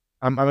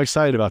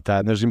excited about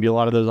that. And there's going to be a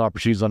lot of those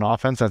opportunities on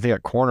offense. I think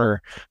at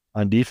corner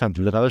on defense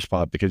is another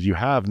spot because you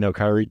have no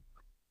Kyrie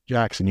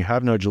Jackson, you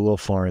have no Jaleel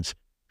Florence.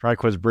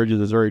 Triquez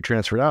Bridges is already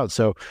transferred out.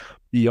 So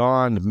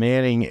beyond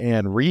Manning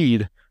and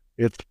Reed,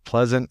 it's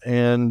Pleasant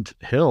and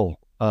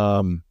Hill,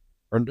 or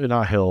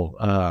not Hill.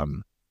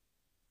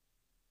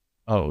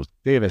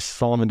 Davis,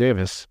 Solomon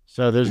Davis.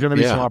 So there's going to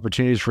be some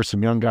opportunities for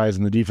some young guys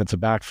in the defensive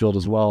backfield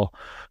as well.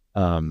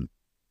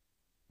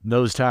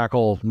 Nose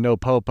tackle, no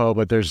Popo,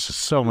 but there's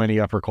so many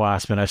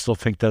upperclassmen. I still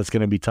think that's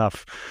going to be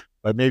tough.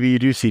 But maybe you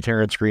do see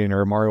Terrence Green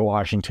or Mario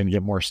Washington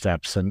get more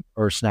snaps, and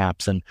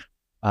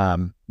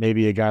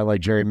maybe a guy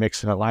like Jerry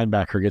Mixon at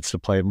linebacker gets to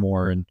play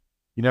more. And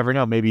you never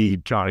know. Maybe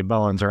Johnny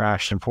Bowens or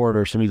Ashton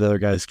Porter or some of these other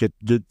guys get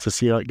to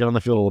see get on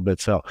the field a little bit.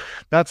 So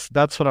that's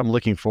what I'm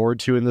looking forward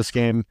to in this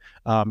game.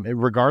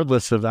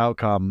 Regardless of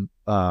outcome,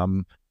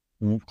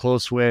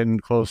 close win,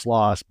 close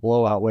loss,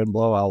 blowout win,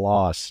 blowout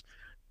loss.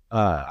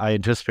 I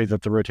anticipate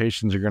that the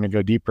rotations are going to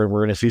go deeper, and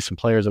we're going to see some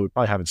players that we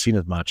probably haven't seen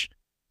as much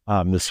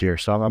this year.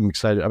 So I'm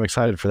excited. I'm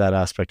excited for that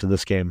aspect of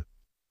this game.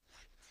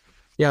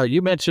 Yeah,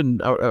 you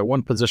mentioned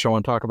one position I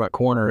want to talk about,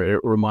 corner. It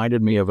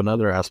reminded me of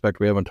another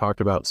aspect we haven't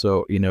talked about.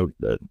 So,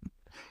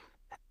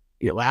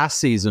 last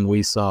season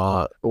we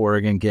saw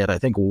Oregon get, I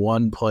think,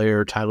 one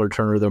player, Tyler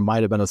Turner, there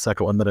might have been a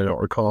second one that I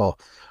don't recall,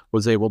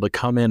 was able to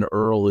come in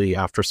early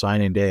after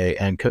signing day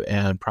and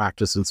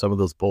practice in some of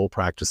those bowl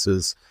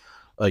practices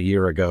a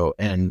year ago.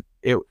 And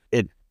it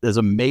is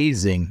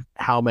amazing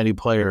how many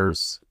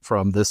players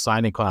from this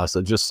signing class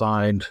that just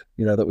signed,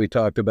 that we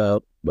talked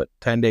about,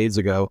 10 days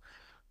ago,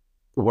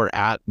 were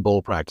at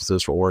bowl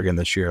practices for Oregon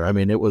this year. I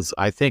mean, it was,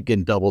 I think,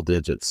 in double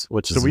digits,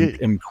 which is an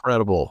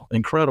incredible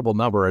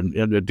number.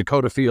 And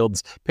Dakota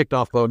Fields picked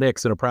off Bo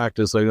Nix in a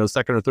practice,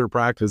 second or third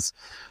practice,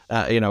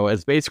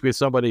 as basically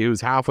somebody who's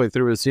halfway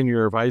through his senior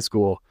year of high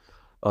school.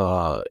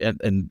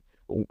 And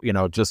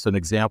just an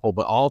example,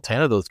 but all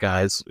 10 of those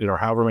guys,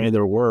 however many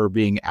there were,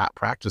 being at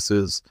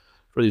practices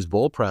for these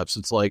bowl preps.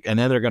 It's and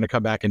then they're going to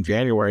come back in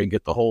January and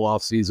get the whole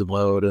off-season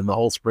load and the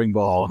whole spring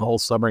ball and the whole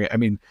summer. I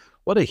mean,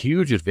 what a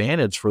huge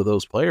advantage for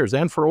those players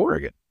and for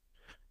Oregon.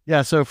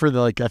 Yeah, so for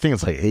I think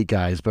it's 8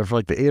 guys, but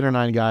for the 8 or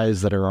 9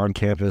 guys that are on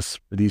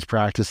campus for these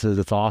practices,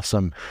 it's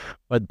awesome.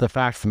 But the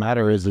fact of the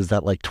matter is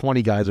that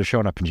 20 guys are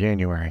showing up in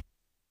January.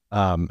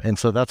 And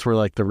so that's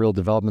where the real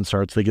development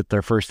starts. They get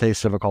their first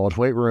taste of a college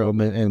weight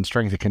room and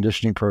strength and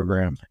conditioning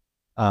program.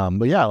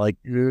 But yeah,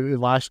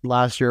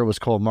 last year it was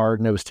Cole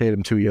Martin, it was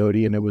Tatum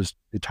Tuioti, and it was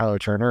Tyler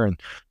Turner. And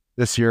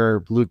this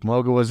year, Luke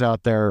Moga was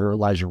out there,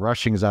 Elijah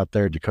Rushing is out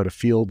there, Dakota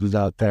Field was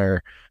out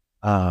there,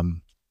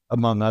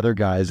 among other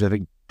guys. I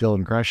think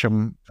Dylan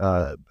Gresham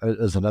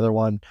is another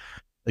one.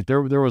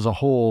 There's a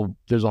whole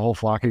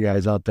flock of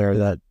guys out there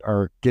that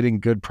are getting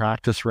good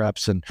practice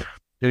reps and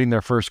getting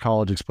their first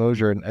college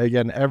exposure. And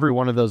again, every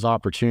one of those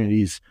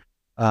opportunities,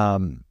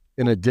 in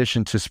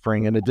addition to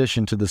spring, in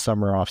addition to the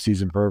summer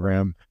off-season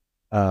program,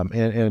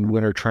 and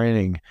winter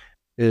training,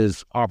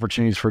 is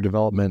opportunities for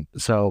development.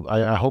 So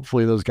I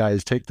hopefully those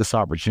guys take this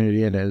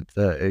opportunity and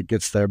it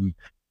gets them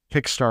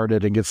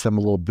kickstarted and gets them a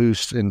little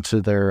boost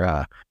into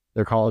their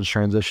college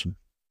transition.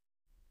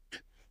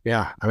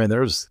 Yeah, I mean,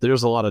 there's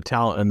a lot of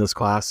talent in this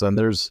class, and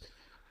there's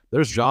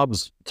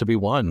jobs to be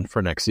won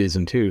for next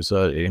season too.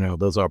 So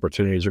those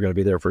opportunities are going to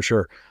be there for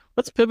sure.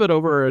 Let's pivot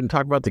over and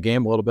talk about the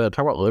game a little bit.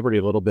 Talk about Liberty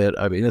a little bit.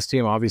 I mean, this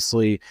team,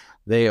 obviously,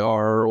 they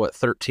are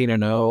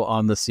 13-0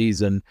 on the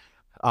season.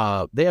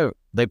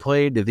 They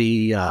played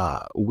the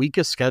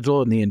weakest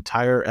schedule in the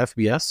entire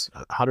FBS,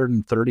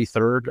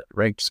 133rd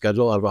ranked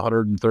schedule out of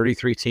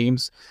 133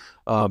 teams.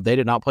 They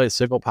did not play a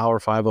single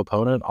Power 5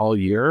 opponent all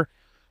year.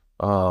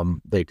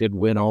 They did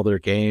win all their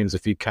games.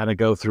 If you kind of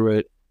go through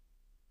it,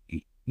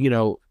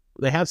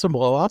 they had some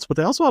blowouts, but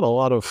they also had a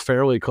lot of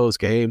fairly close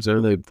games.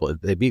 And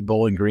they beat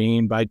Bowling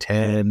Green by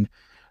 10.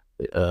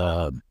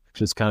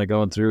 just kind of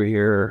going through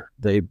here.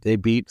 They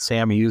beat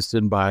Sam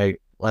Houston by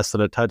less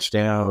than a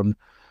touchdown.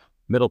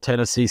 Middle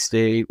Tennessee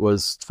State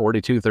was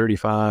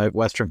 42-35.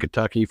 Western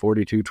Kentucky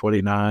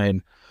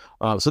 42-29.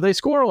 So they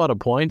score a lot of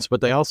points,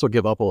 but they also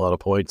give up a lot of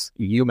points.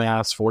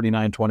 UMass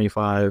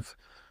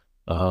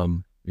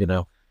 49-25.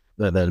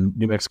 Then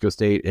New Mexico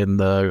State in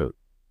the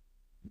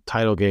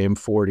title game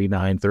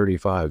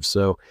 49-35.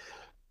 So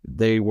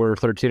they were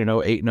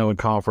 13-0, 8-0 in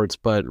conference,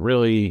 but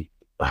really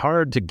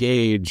hard to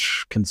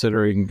gauge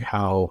considering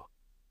how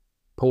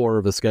poor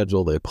of a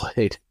schedule they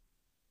played.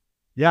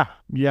 Yeah.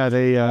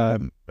 They,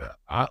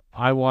 I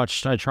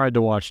tried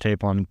to watch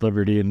tape on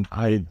Liberty, and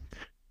I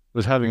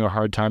was having a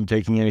hard time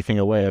taking anything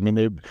away. I mean,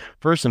 they,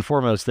 first and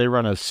foremost, they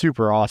run a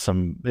super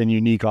awesome and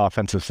unique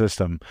offensive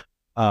system.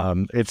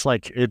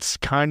 It's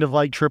kind of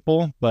like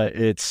triple, but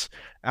it's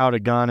out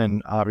of gun,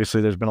 and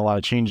obviously there's been a lot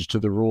of changes to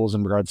the rules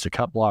in regards to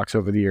cut blocks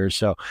over the years,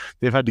 so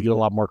they've had to get a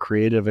lot more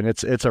creative, and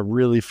it's a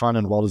really fun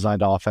and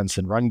well-designed offense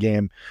and run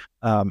game,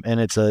 and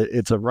it's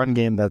a run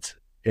game that's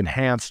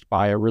enhanced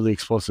by a really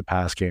explosive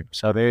pass game.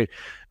 So they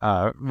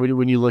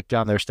when you look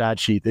down their stat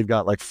sheet, they've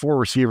got like 4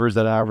 receivers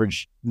that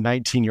average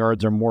 19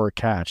 yards or more a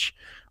catch,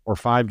 or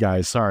 5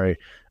 guys, sorry,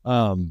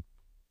 and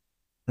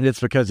it's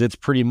because it's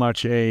pretty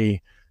much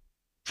a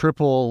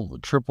triple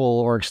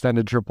or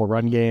extended triple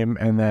run game,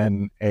 and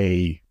then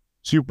a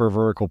super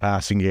vertical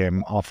passing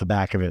game off the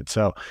back of it.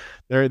 So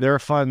they're a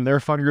fun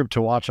group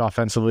to watch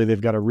offensively. They've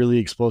got a really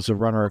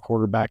explosive runner, a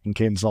quarterback in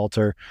Caden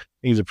Salter.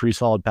 He's a pretty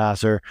solid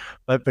passer.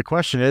 But the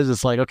question is,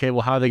 it's like, okay,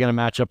 well, how are they going to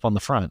match up on the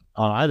front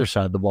on either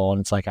side of the ball?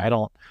 And it's like, I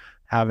don't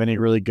have any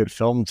really good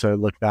film to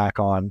look back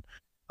on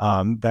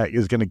that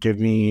is going to give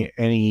me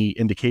any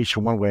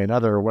indication one way or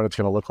another what it's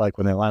going to look like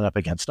when they line up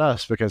against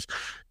us, because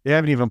they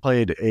haven't even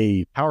played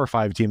a Power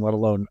 5 team, let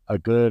alone a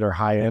good or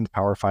high-end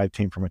Power 5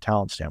 team from a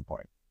talent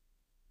standpoint.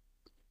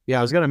 Yeah,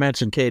 I was going to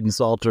mention Caden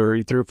Salter.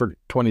 He threw for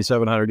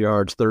 2,700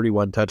 yards,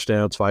 31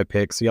 touchdowns, 5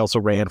 picks. He also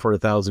ran for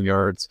 1,000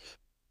 yards,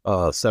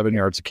 7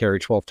 yards a carry,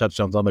 12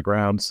 touchdowns on the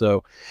ground.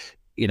 So,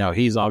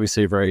 he's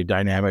obviously a very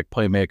dynamic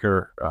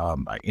playmaker.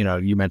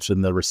 You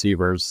mentioned the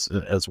receivers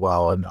as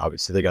well, and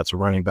obviously they got some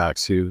running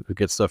backs who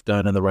get stuff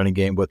done in the running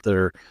game with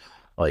their,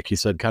 like you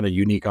said, kind of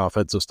unique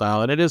offensive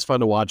style. And it is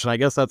fun to watch. And I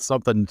guess that's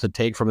something to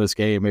take from this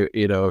game.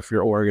 If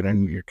you're Oregon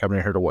and you're coming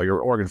in here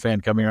you're an Oregon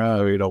fan coming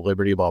here,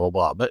 Liberty, blah, blah,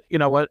 blah. But you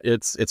know what?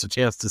 It's a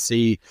chance to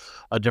see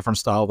a different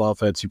style of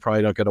offense you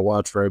probably don't get to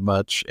watch very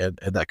much. And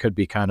that could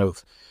be kind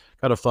of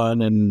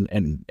fun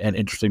and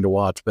interesting to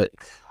watch. But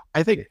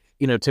I think,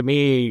 to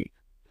me,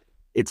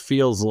 it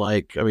feels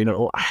like,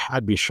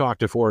 I'd be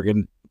shocked if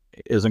Oregon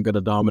isn't going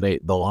to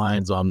dominate the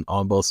lines on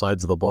both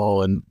sides of the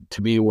ball. And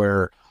to me,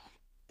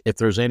 if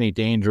there's any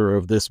danger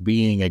of this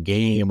being a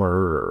game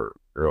or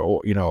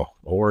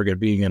Oregon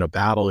being in a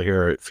battle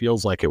here, it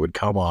feels like it would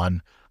come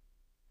on,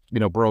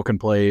 broken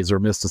plays or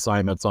missed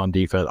assignments on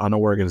defense, on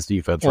Oregon's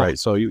defense, right?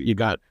 So you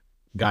got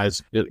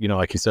guys,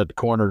 like you said, the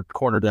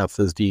corner depth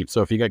is deep.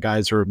 So if you got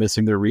guys who are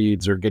missing their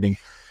reads or getting,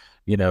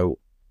 I don't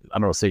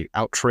know, say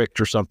out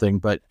tricked or something,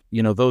 but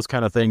those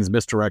kind of things,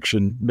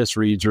 misdirection,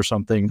 misreads or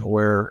something,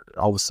 where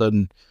all of a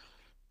sudden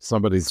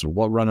somebody's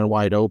running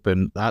wide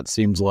open, that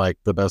seems like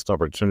the best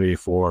opportunity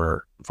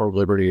for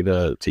Liberty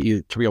to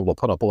be able to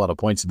put up a lot of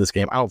points in this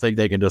game. I don't think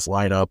they can just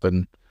line up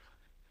and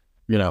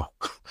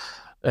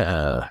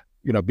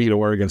beat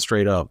Oregon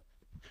straight up.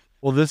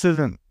 Well, this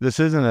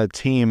isn't a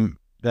team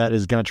that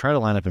is going to try to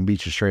line up and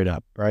beat you straight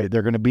up, right?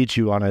 They're going to beat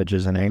you on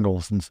edges and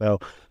angles, and so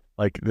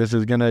this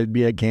is going to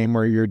be a game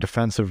where your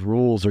defensive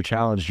rules are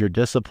challenged, your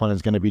discipline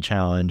is going to be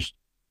challenged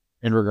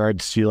in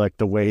regards to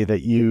the way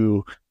that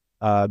you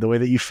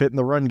fit in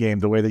the run game,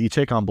 the way that you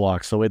take on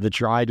blocks, the way that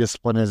your eye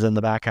discipline is in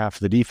the back half of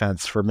the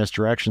defense for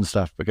misdirection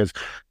stuff, because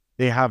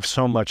they have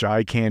so much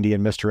eye candy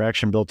and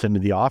misdirection built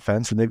into the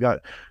offense, and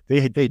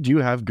they do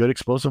have good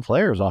explosive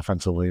players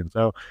offensively, and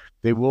so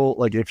they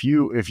will, if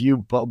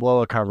you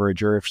blow a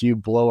coverage, or if you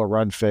blow a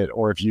run fit,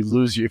 or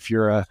if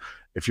you're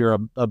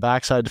a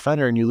backside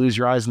defender and you lose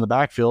your eyes in the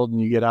backfield and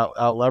you get out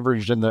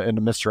leveraged in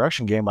the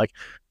misdirection game,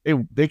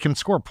 they can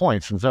score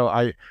points. And so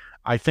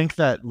I think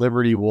that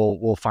Liberty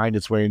will find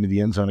its way into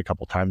the end zone a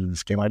couple times in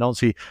this game. I don't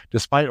see,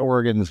 despite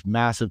Oregon's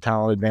massive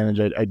talent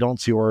advantage, I don't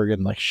see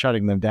Oregon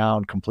shutting them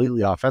down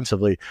completely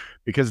offensively,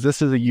 because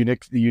this is a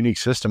unique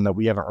system that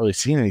we haven't really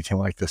seen anything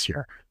like this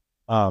year.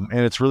 And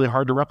it's really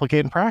hard to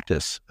replicate in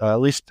practice, at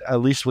least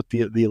with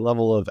the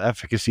level of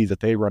efficacy that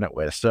they run it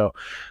with. So,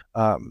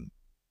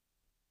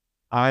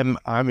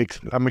 I'm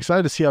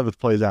excited to see how this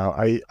plays out.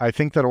 I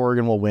think that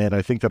Oregon will win.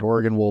 I think that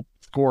Oregon will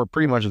score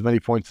pretty much as many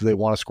points as they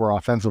want to score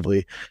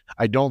offensively.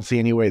 I don't see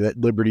any way that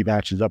Liberty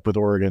matches up with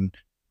Oregon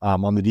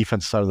on the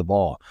defensive side of the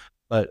ball.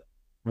 But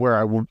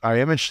where I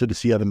am interested to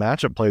see how the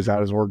matchup plays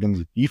out is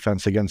Oregon's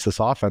defense against this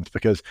offense,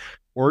 because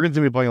Oregon's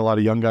going to be playing a lot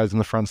of young guys in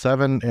the front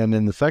seven and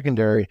in the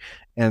secondary,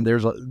 and they're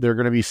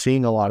going to be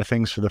seeing a lot of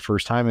things for the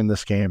first time in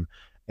this game,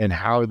 and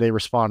how they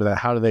respond to that.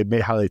 How they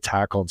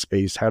tackle in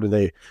space? How do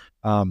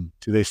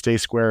they stay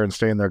square and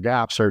stay in their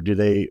gaps, or do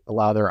they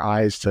allow their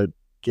eyes to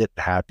get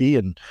happy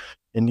and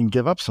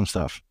give up some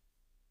stuff?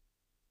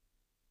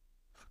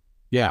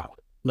 Yeah,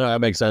 no,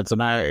 that makes sense.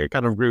 And I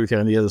kind of agree with you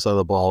on the other side of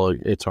the ball.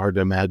 It's hard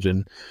to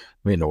imagine.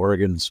 I mean,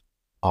 Oregon's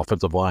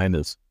offensive line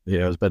has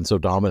been so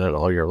dominant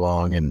all year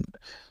long, and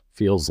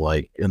feels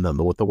like, and then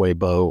with the way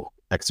Bo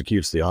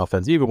executes the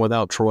offense, even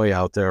without Troy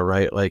out there,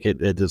 right? Like it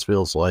just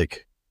feels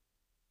like.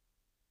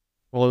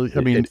 Well,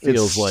 I mean, it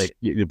feels like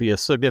it'd be a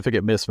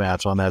significant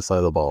mismatch on that side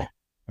of the ball.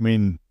 I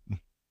mean,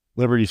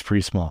 Liberty's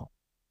pretty small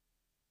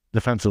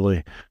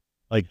defensively.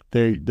 Like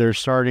they're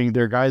starting,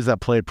 they're guys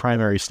that play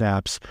primary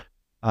snaps.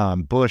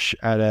 Bush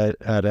at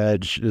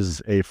edge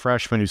is a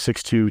freshman who's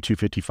 6'2",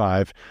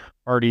 255.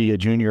 Hardy, a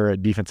junior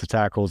at defensive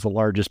tackle, is the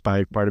largest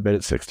by quite a bit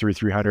at 6'3",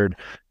 300.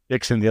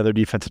 Dixon, the other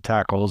defensive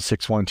tackle, is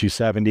 6'1",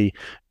 270.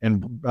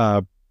 And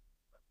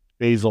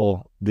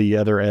Basil, the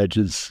other edge,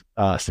 is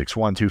 6'1",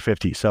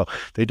 250. So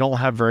they don't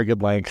have very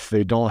good length.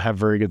 They don't have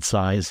very good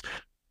size.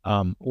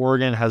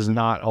 Oregon has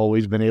not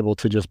always been able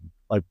to just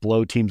like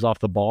blow teams off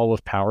the ball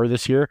with power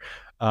this year.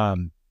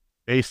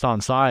 Based on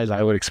size,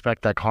 I would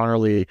expect that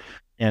Connerly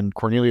and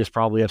Cornelius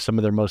probably have some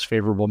of their most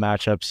favorable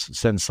matchups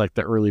since like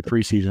the early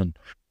preseason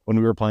when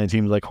we were playing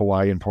teams like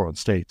Hawaii and Portland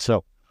State.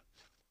 So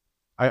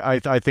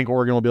I think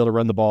Oregon will be able to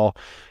run the ball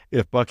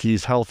if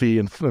Bucky's healthy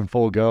and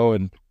full go,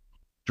 and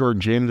Jordan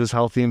James is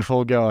healthy and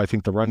full go. I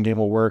think the run game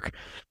will work.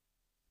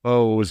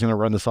 Bo is going to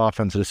run this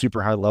offense at a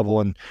super high level,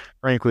 and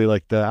frankly,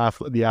 like the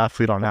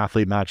athlete on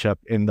athlete matchup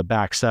in the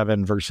back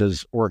seven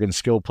versus Oregon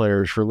skill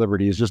players for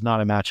Liberty is just not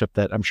a matchup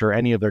that I'm sure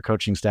any of their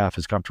coaching staff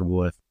is comfortable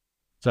with.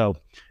 So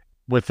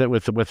with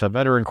a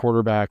veteran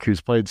quarterback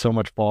who's played so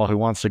much ball, who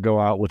wants to go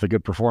out with a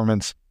good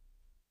performance,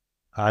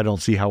 I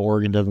don't see how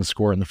Oregon doesn't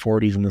score in the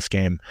 40s in this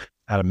game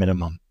at a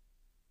minimum.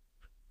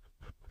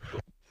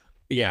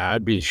 Yeah,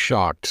 I'd be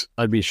shocked.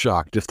 I'd be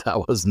shocked if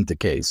that wasn't the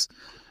case.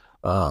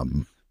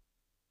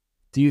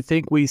 Do you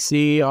think we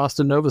see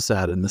Austin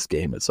Novosad in this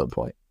game at some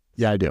point?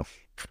 Yeah, I do.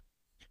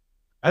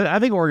 I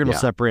think Oregon will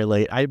separate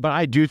late. But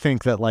I do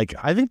think that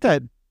I think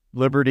that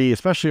Liberty,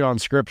 especially on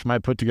script,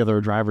 might put together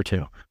a drive or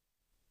two.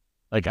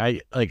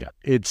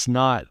 It's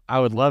not. I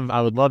would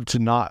love to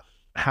not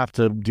have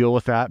to deal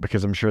with that,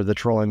 because I'm sure the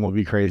trolling will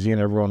be crazy and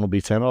everyone will be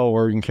saying, "Oh,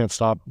 Oregon can't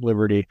stop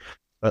Liberty."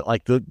 But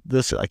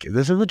this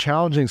is a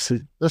challenging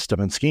system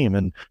and scheme,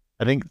 and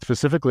I think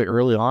specifically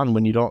early on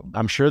when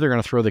I'm sure they're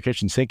going to throw the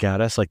kitchen sink at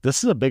us. Like,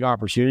 this is a big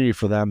opportunity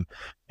for them.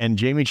 And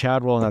Jamie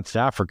Chadwell and that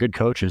staff are good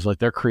coaches. Like,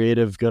 they're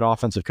creative, good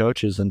offensive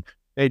coaches, and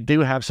they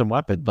do have some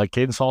weapons. Like,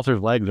 Caden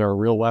Salter's legs are a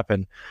real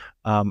weapon.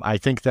 I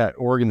think that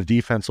Oregon's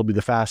defense will be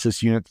the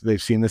fastest unit that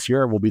they've seen this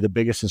year, will be the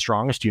biggest and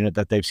strongest unit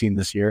that they've seen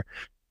this year.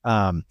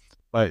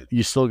 But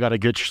you still got to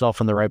get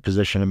yourself in the right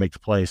position and make the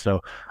play.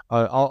 So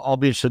I'll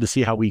be interested to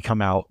see how we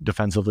come out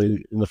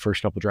defensively in the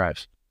first couple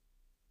drives.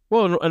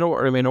 Well,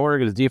 I mean,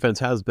 Oregon's defense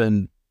has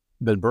been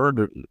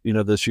burned,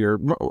 this year,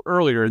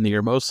 earlier in the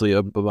year, mostly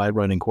by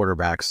running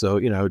quarterbacks. So,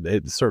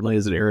 it certainly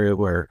is an area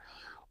where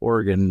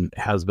Oregon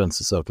has been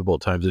susceptible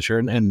at times this year.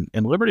 And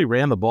Liberty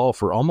ran the ball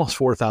for almost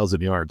 4,000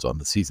 yards on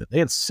the season. They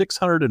had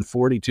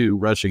 642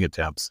 rushing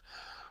attempts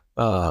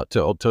to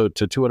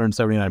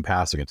 279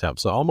 passing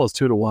attempts. So almost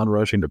 2-to-1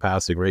 rushing to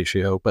passing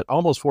ratio, but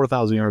almost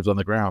 4,000 yards on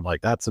the ground.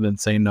 Like, that's an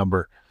insane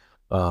number.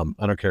 I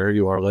don't care who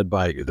you are, led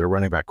by their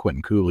running back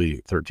Quentin Cooley,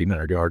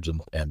 1,300 yards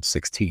and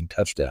 16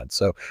 touchdowns.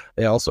 So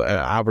they also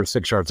average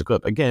 6 yards a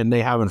clip. Again,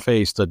 they haven't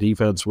faced a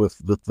defense with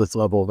this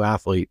level of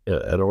athlete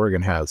at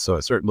Oregon has. So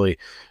I certainly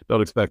don't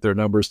expect their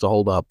numbers to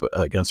hold up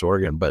against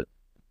Oregon, but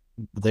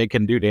they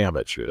can do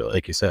damage.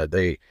 Like you said,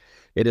 it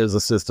is a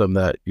system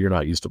that you're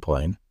not used to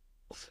playing.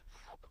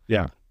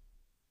 Yeah,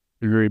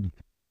 agreed.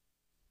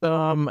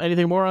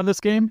 Anything more on this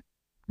game?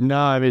 No,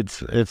 I mean,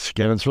 it's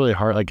really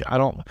hard.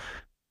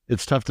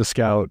 It's tough to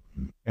scout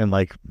and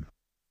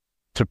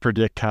to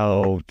predict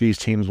how these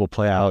teams will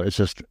play out. It's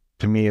just,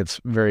 to me, it's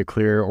very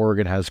clear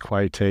Oregon has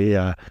quite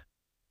a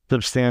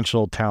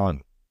substantial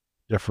talent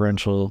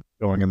differential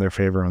going in their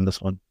favor on this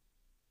one.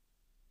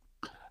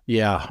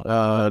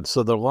 Yeah.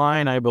 So the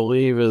line, I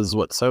believe, is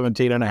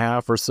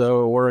 17.5 or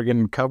so.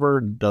 Oregon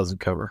covered, doesn't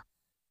cover.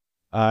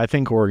 I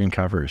think Oregon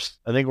covers.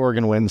 I think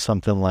Oregon wins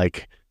something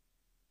like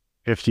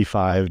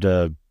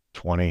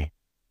 55-20.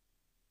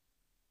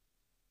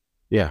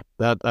 Yeah,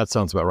 that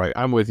sounds about right.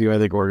 I'm with you. I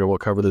think Oregon will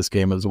cover this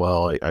game as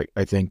well.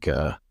 I think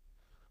and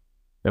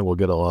we'll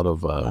get a lot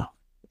of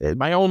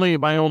my only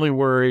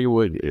worry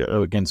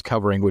against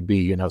covering would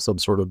be, some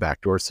sort of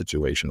backdoor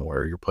situation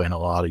where you're playing a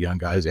lot of young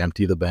guys,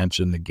 empty the bench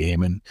in the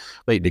game, and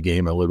late in the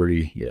game at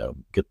Liberty,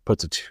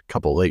 puts a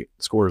couple late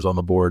scores on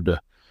the board to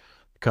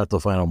cut the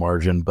final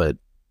margin, but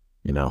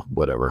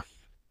whatever.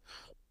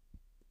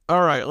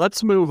 All right,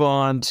 let's move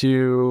on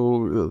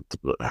to.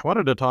 I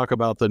wanted to talk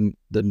about the.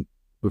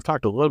 We've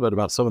talked a little bit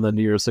about some of the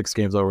NY6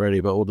 games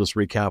already, but we'll just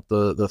recap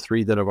the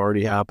 3 that have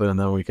already happened, and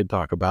then we can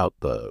talk about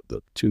the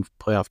 2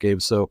 playoff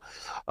games. So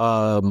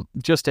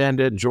just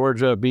ended,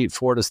 Georgia beat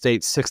Florida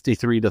State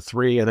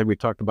 63-3. I think we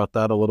talked about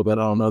that a little bit.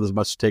 I don't know there's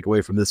much to take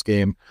away from this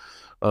game.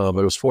 It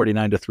was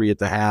 49-3 at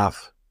the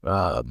half.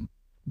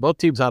 Both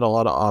teams had a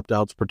lot of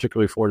opt-outs,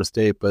 particularly Florida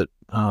State, but,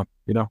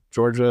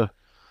 Georgia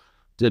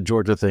did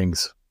Georgia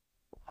things.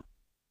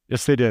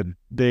 Yes, they did.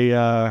 They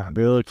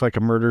looked like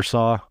a murder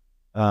saw,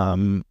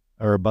 or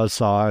a buzz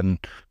saw, and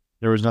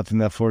there was nothing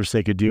that Florida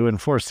State could do. And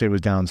Florida State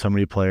was down so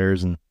many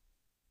players, and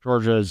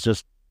Georgia is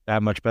just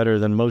that much better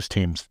than most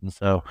teams. And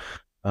so,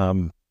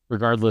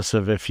 regardless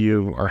of if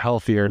you are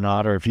healthy or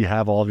not, or if you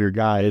have all of your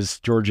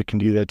guys, Georgia can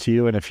do that to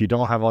you. And if you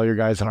don't have all your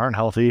guys and aren't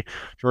healthy,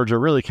 Georgia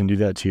really can do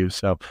that to you.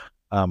 So,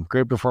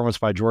 great performance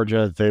by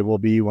Georgia. They will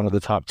be one of the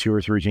top 2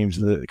 or 3 teams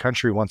in the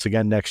country once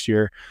again next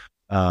year.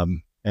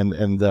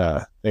 And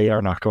they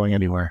are not going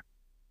anywhere.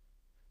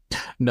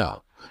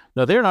 No,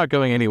 they're not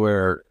going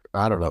anywhere.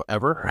 I don't know,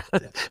 ever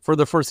for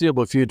the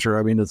foreseeable future.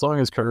 I mean, as long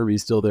as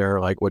Kirby's still there,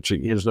 like, which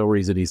there's no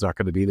reason he's not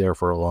going to be there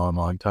for a long,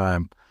 long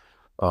time.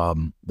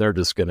 They're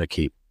just going to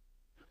keep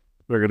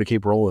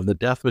rolling. The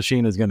death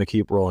machine is going to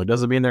keep rolling.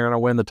 Doesn't mean they're going to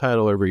win the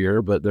title every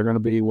year, but they're going to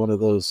be one of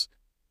those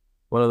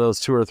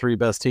 2 or 3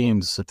 best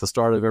teams at the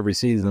start of every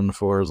season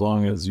for as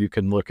long as you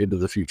can look into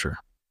the future.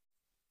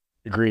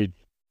 Agreed.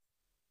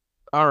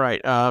 All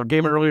right.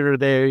 Game earlier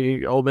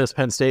today, Ole Miss,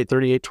 Penn State,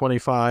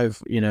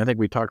 38-25. I think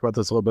we talked about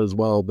this a little bit as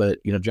well, but,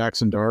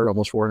 Jackson Dart,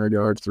 almost 400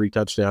 yards, 3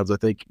 touchdowns. I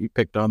think you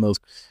picked on those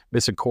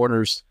missing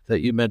corners that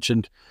you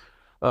mentioned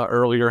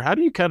earlier. How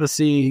do you kind of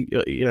see,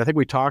 I think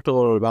we talked a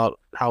little bit about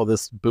how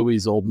this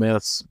buoys Ole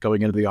Miss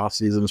going into the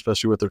offseason,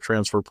 especially with their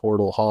transfer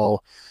portal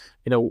haul.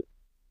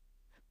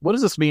 What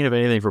does this mean, if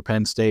anything, for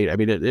Penn State? I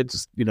mean,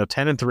 it's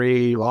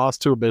 10-3,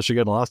 lost to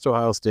Michigan, lost to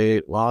Ohio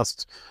State,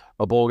 lost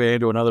a bowl game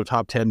to another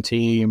top 10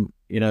 team.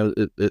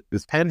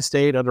 Is Penn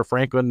State under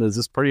Franklin, is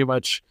this pretty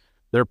much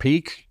their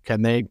peak?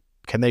 Can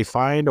they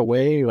find a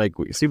way? Like,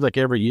 it seems like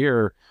every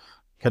year,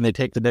 can they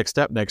take the next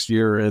step next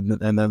year and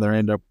then they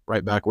end up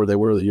right back where they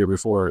were the year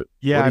before?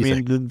 Yeah, I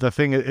mean, the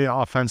thing is,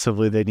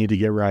 offensively, they need to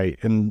get right.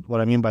 And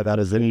what I mean by that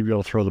is they need to be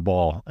able to throw the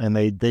ball. And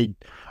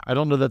I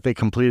don't know that they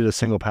completed a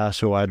single pass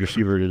to a wide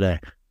receiver today.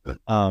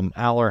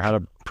 Aller had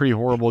a pretty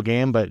horrible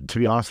game, but to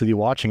be honest with you,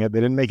 watching it, they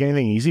didn't make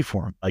anything easy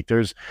for him. Like,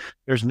 there's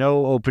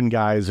no open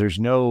guys, there's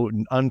no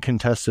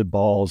uncontested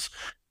balls.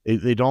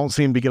 They don't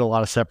seem to get a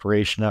lot of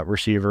separation at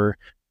receiver.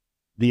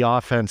 The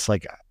offense,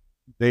 like,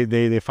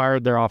 they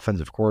fired their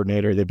offensive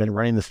coordinator. They've been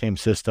running the same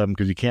system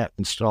because you can't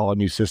install a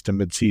new system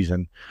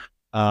mid-season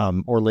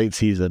or late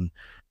season.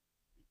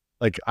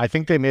 Like, I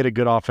think they made a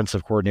good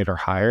offensive coordinator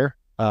hire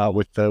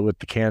with the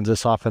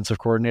Kansas offensive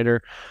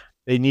coordinator.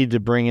 They need to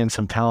bring in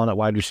some talent at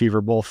wide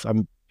receiver, both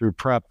through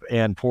prep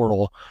and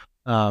portal,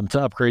 to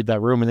upgrade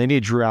that room. And they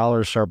need Drew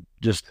Aller to start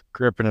just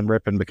gripping and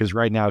ripping, because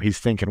right now he's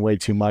thinking way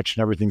too much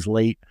and everything's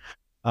late.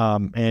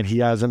 And he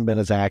hasn't been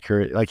as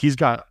accurate. Like, he's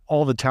got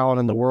all the talent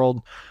in the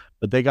world,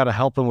 but they got to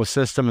help him with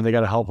system and they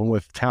got to help him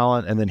with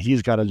talent. And then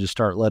he's got to just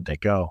start letting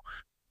it go.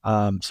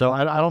 So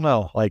I don't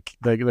know, like,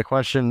 the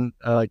question,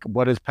 like,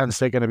 what is Penn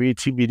State going to be?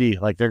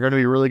 TBD. Like, they're going to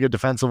be really good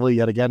defensively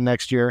yet again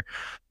next year.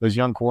 Those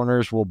young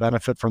corners will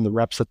benefit from the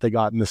reps that they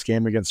got in this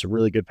game against a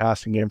really good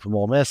passing game from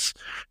Ole Miss.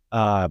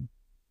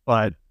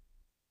 But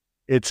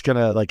it's going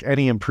to, like,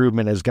 any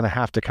improvement is going to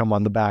have to come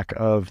on the back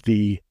of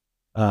the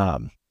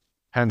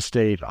Penn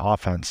State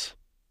offense.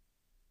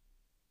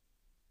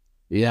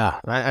 Yeah,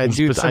 I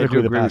do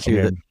agree with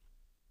you that.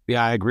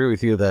 Yeah, I agree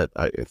with you that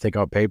I think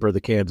on paper the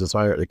Kansas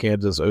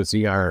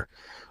OCR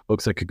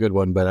looks like a good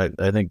one, but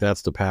I think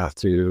that's the path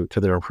to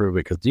their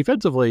improvement, because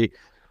defensively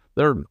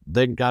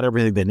they got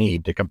everything they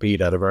need to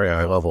compete at a very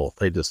high level.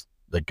 They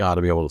got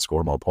to be able to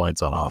score more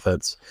points on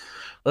offense.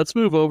 Let's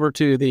move over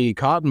to the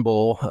Cotton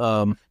Bowl.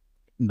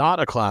 Not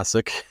a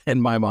classic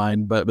in my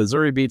mind, but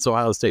Missouri beats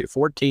Ohio State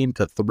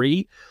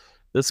 14-3.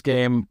 This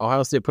game,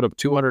 Ohio State put up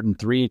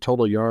 203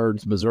 total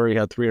yards. Missouri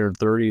had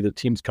 330. The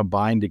teams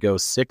combined to go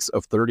 6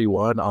 of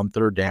 31 on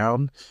third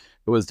down.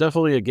 It was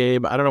definitely a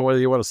game. I don't know whether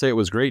you want to say it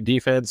was great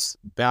defense,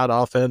 bad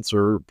offense,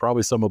 or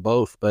probably some of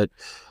both, but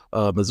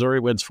Missouri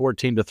wins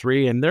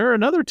 14-3. And they're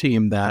another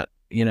team that,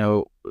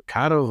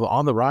 kind of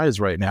on the rise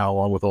right now,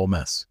 along with Ole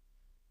Miss.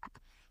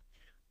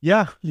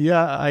 Yeah.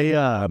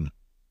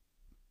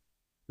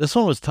 This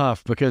one was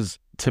tough because,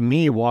 to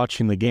me,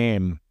 watching the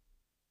game,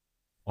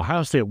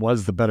 Ohio State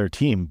was the better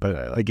team,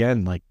 but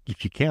again, like,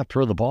 if you can't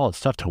throw the ball, it's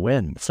tough to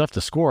win. It's tough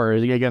to score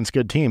against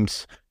good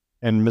teams.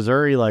 And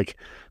Missouri, like,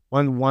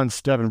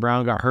 once Devin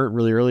Brown got hurt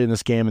really early in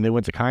this game and they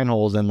went to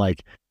Kineholes, and,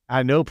 like,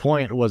 at no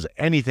point was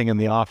anything in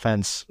the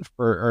offense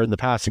or in the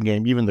passing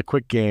game, even the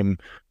quick game,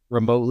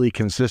 remotely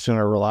consistent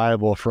or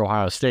reliable for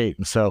Ohio State.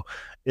 And so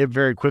it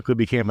very quickly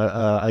became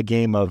a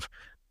game of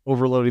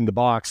overloading the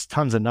box,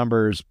 tons of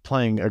numbers,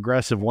 playing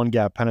aggressive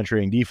one-gap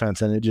penetrating defense,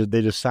 and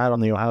they just sat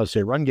on the Ohio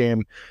State run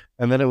game.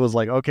 And then it was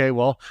like, okay,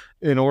 well,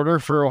 in order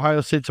for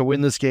Ohio State to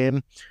win this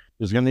game,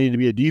 there's going to need to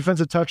be a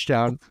defensive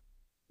touchdown,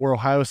 where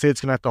Ohio State's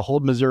going to have to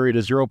hold Missouri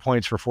to 0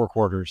 points for 4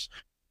 quarters.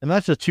 And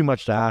that's just too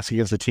much to ask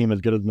against a team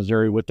as good as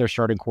Missouri, with their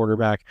starting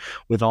quarterback,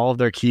 with all of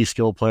their key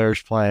skill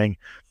players playing.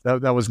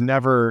 That was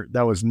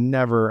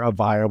never a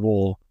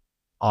viable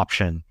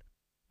option.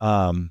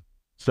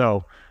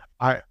 So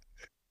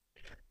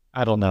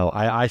I don't know.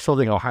 I still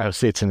think Ohio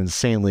State's an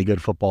insanely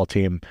good football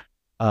team,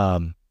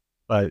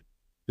 but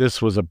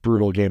this was a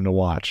brutal game to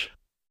watch.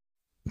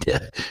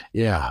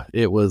 Yeah,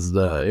 it was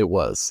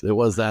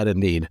that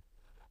indeed.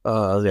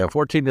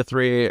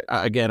 14-3.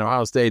 Again,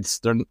 Ohio State's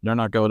they're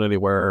not going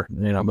anywhere.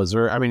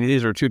 Missouri. I mean,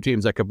 these are two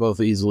teams that could both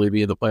easily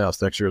be in the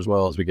playoffs next year as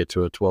well as we get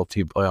to a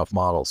 12-team playoff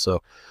model.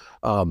 So,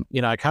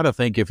 I kind of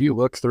think if you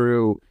look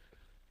through,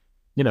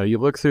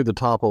 the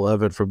top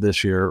 11 from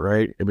this year,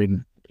 right? I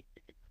mean,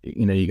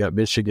 you got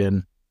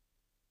Michigan,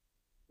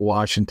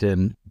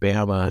 Washington,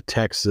 Bama,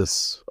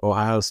 Texas,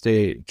 Ohio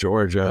State,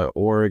 Georgia,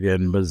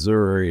 Oregon,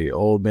 Missouri,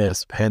 Ole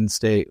Miss, Penn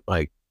State.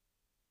 Like,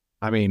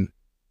 I mean,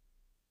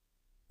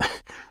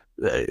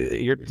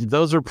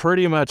 those are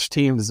pretty much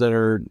teams that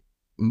are,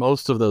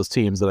 most of those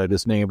teams that I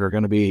just named are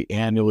going to be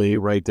annually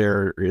right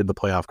there in the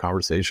playoff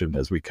conversation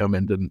as we come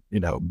into,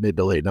 mid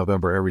to late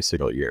November every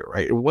single year,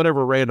 right?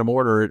 Whatever random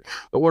order,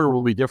 the order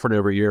will be different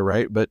every year,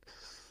 right? But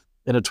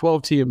in a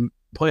 12-team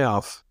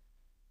playoff,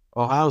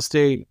 Ohio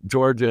State,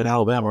 Georgia, and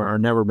Alabama are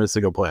never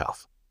missing a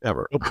playoff,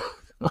 ever.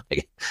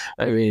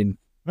 I mean...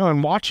 No,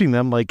 and watching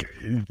them, like,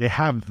 they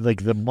have,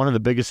 like, one of the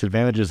biggest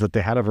advantages that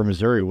they had over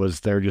Missouri was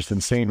their just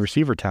insane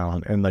receiver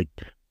talent, and, like,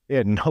 they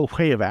had no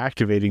way of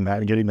activating that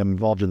and getting them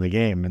involved in the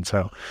game, and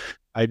so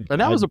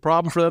that was a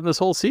problem for them this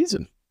whole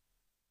season.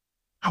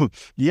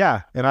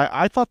 Yeah, and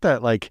I thought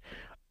that, like,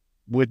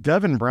 with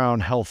Devin Brown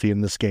healthy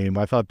in this game,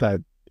 I thought that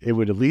it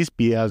would at least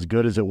be as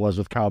good as it was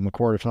with Kyle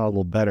McCord, if not a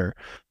little better.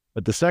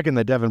 But the second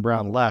that Devin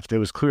Brown left, it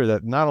was clear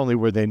that not only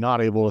were they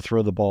not able to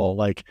throw the ball,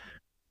 like,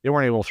 they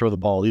weren't able to throw the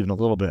ball even a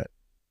little bit.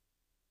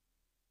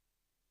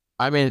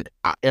 I mean,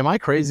 am I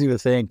crazy to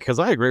think, because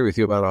I agree with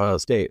you about Ohio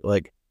State,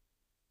 like,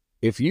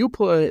 if you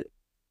put,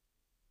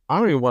 I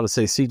don't even want to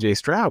say CJ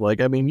Stroud,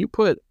 like, I mean, you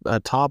put a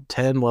top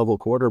 10 level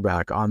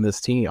quarterback on this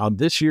team, on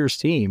this year's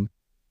team,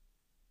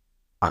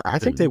 I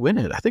think they win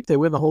it. I think they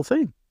win the whole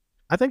thing.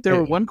 I think they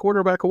were one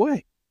quarterback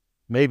away.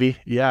 Maybe.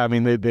 Yeah. I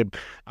mean, they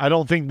I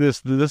don't think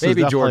this maybe is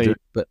definitely, Georgia,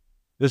 but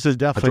this is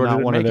definitely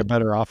not one of their it.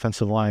 better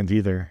offensive lines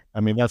either. I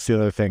mean, that's the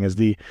other thing is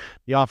the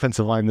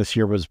offensive line this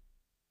year was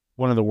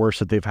one of the worst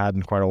that they've had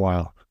in quite a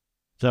while.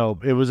 So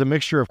it was a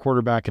mixture of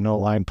quarterback and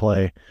O-line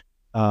play.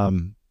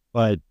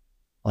 But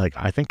like,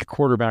 I think a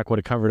quarterback would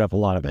have covered up a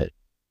lot of it.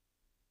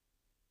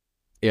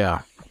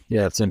 Yeah.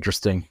 Yeah. It's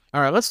interesting. All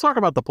right. Let's talk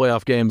about the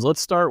playoff games.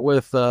 Let's start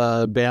with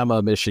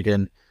Bama,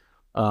 Michigan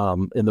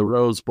in the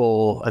Rose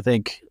Bowl. I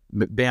think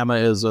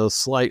Bama is a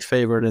slight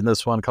favorite in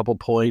this one, a couple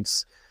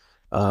points.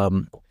 But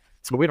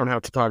we don't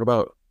have to talk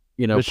about,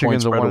 Michigan's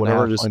points spread a or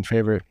whatever. 1.5 point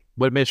favorite.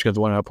 But Michigan's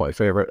 1.5 point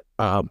favorite.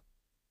 Kind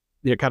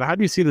of how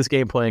do you see this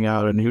game playing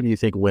out, and who do you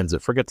think wins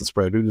it? Forget the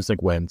spread. Who do you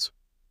think wins?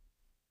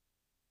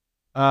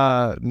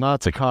 Not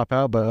to cop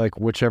out, but like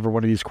whichever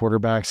one of these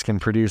quarterbacks can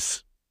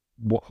produce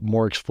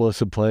more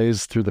explosive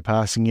plays through the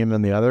passing game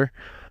than the other.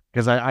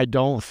 Because I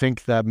don't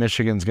think that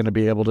Michigan's going to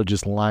be able to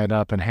just line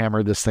up and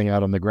hammer this thing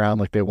out on the ground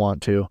like they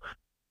want to.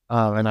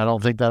 And I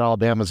don't think that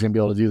Alabama's going to be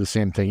able to do the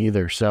same thing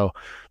either. So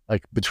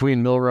like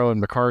between Milroe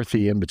and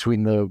McCarthy and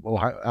between the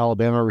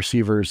Alabama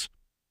receivers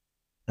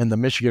and the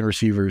Michigan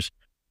receivers,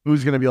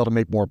 who's going to be able to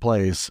make more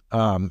plays?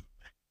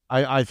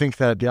 I think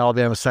that the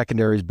Alabama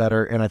secondary is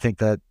better, and I think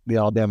that the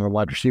Alabama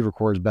wide receiver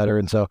core is better,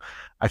 and so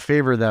I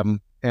favor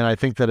them. And I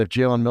think that if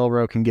Jalen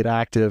Milroe can get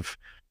active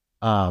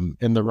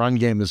in the run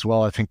game as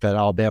well, I think that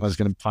Alabama is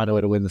going to find a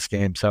way to win this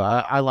game. So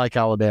I like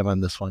Alabama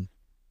in this one.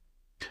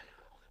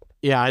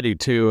 Yeah, I do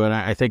too, and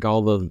I think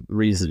all the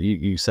reasons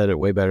you said it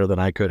way better than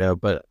I could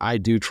have, but I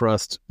do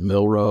trust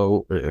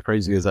Milroe,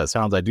 crazy as that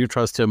sounds, I do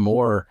trust him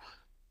more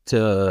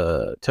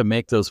to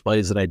make those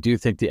plays, and I do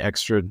think the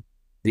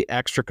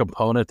extra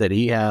component that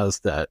he has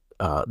that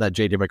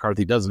JJ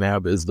McCarthy doesn't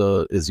have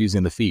is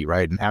using the feet,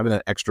 right? And having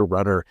that extra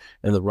runner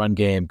in the run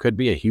game could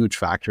be a huge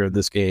factor in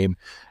this game.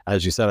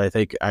 As you said, I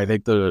think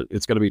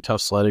it's going to be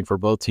tough sledding for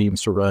both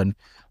teams to run,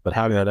 but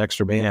having that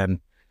extra man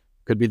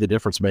could be the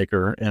difference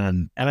maker.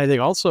 And I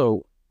think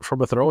also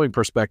from a throwing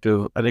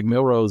perspective, I think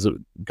Milroe's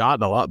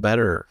gotten a lot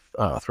better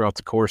throughout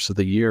the course of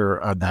the year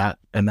on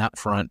that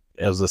front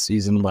as the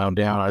season wound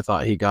down. I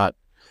thought he got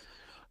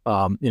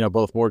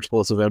both more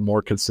explosive and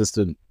more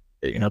consistent,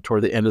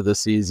 toward the end of the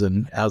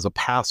season as a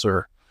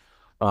passer.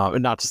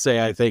 And not to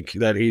say I think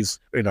that he's,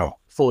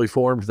 fully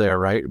formed there,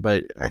 right?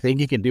 But I think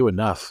he can do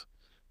enough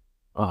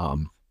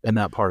in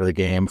that part of the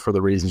game for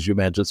the reasons you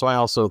mentioned. So I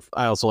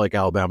also like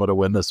Alabama to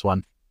win this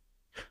one.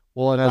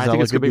 Well, and as I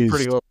think it's going to be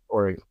pretty low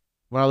scoring.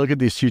 When I look at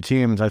these two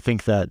teams, I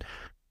think that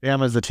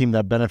Bama is the team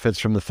that benefits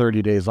from the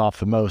 30 days off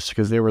the most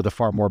because they were the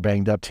far more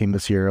banged up team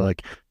this year.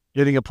 Like,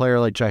 getting a player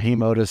like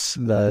Jaheim Otis,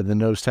 the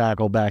nose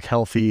tackle, back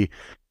healthy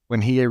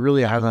when he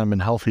really hasn't been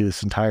healthy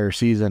this entire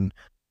season,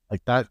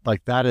 like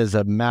that is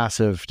a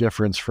massive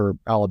difference for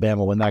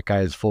Alabama when that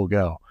guy is full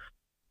go.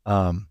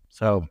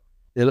 So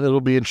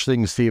it'll be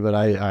interesting to see, but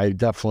I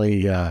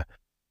definitely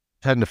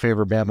tend to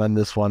favor Bama in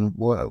this one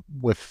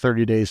with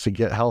 30 days to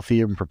get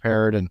healthy and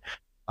prepared, and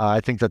I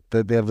think that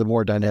they have the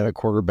more dynamic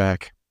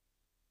quarterback.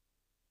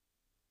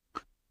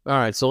 All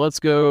right, so let's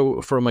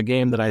go from a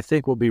game that I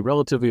think will be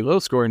relatively low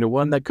scoring to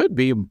one that could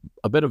be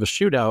a bit of a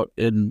shootout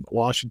in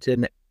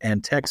Washington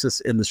and Texas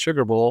in the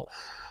Sugar Bowl.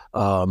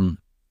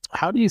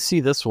 How do you see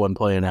this one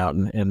playing out,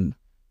 and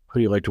who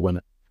do you like to win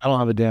it? I don't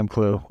have a damn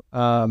clue.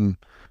 I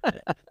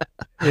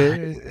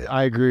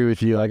agree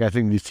with you. Like, I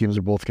think these teams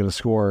are both going to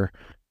score.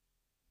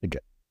 Like,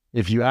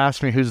 if you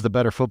ask me who's the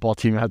better football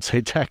team, I'd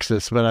say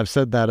Texas, but I've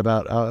said that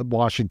about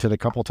Washington a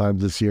couple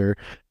times this year,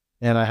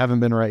 and I haven't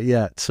been right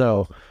yet.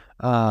 So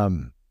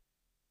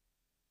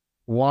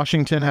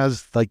Washington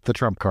has like the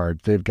trump card.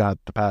 They've got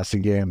the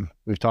passing game.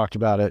 We've talked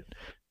about it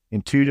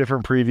in 2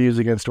 different previews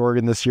against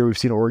Oregon this year. We've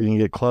seen Oregon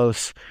get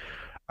close.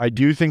 I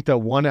do think that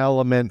one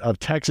element of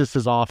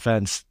Texas's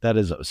offense that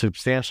is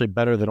substantially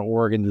better than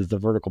Oregon is the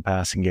vertical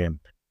passing game.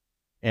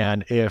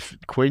 And if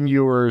Quinn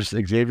Ewers,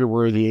 Xavier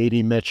Worthy,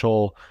 A.D.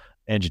 Mitchell,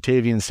 and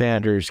Jatavian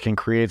Sanders can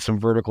create some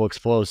vertical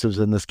explosives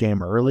in this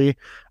game early,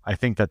 I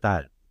think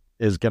that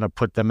is going to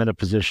put them in a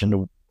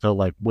position to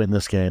like win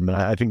this game. And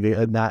I think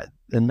in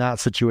that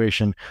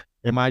situation,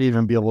 they might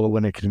even be able to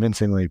win it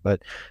convincingly.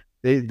 But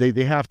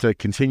they have to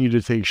continue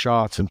to take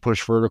shots and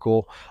push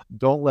vertical.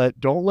 Don't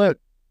let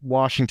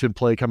Washington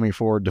play coming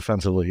forward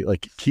defensively.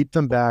 Like, keep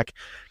them back,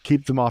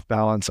 keep them off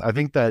balance. I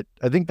think that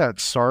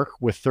Sark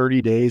with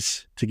 30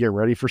 days to get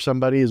ready for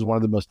somebody is one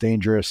of the most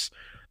dangerous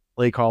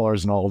play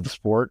callers in all of the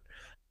sport.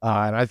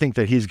 And I think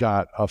that he's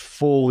got a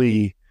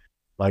fully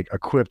like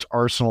equipped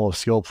arsenal of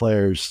skill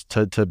players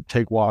to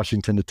take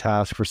Washington to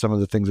task for some of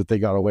the things that they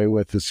got away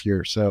with this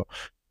year. So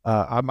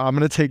I'm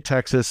going to take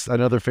Texas. I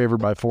know they're favored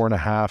by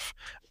 4.5.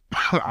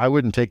 I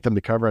wouldn't take them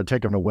to cover. I'd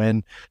take them to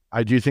win.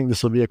 I do think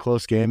this will be a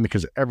close game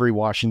because every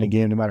Washington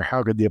game, no matter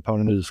how good the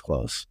opponent is,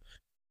 close.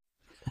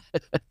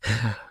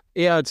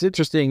 Yeah, it's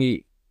interesting.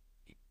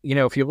 You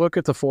know, if you look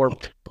at the 4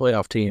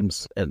 playoff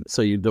teams, and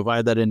so you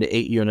divide that into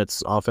 8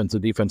 units, offense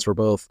and defense for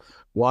both,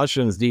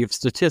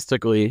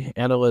 statistically,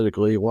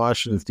 analytically,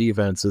 Washington's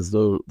defense is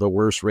the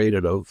worst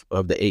rated of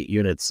the 8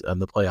 units in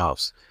the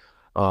playoffs.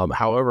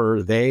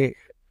 However, they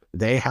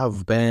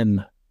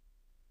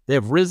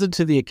have risen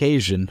to the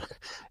occasion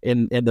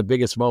in the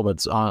biggest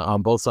moments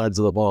on both sides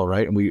of the ball,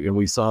 right? And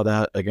we saw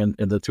that again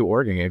in the 2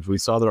 Oregon games. We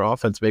saw their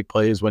offense make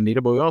plays when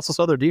needed, but we also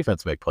saw their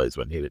defense make plays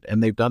when needed.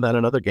 And they've done that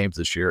in other games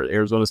this year.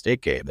 Arizona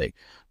State game, they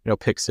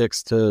pick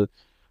 6 to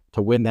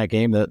win that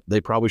game that they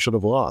probably should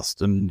have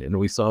lost. And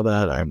we saw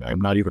that.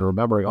 I'm not even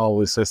remembering. Oh, it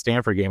was a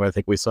Stanford game. I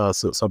think we saw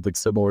something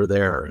similar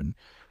there. And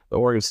the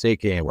Oregon State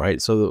game,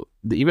 right? So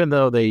even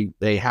though they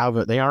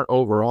aren't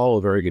overall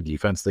a very good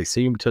defense, they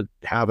seem to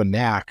have a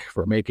knack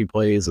for making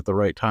plays at the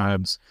right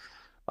times.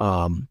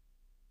 But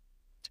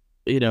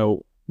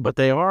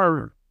they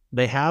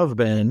have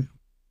been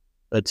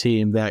a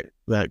team that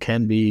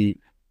can be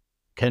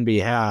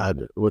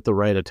had with the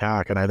right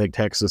attack. And I think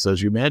Texas,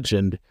 as you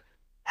mentioned,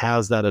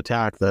 has that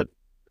attack that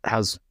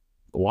has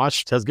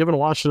given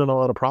Washington a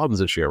lot of problems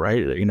this year,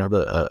 right?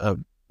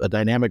 A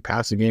dynamic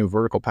passing game,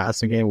 vertical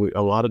passing game.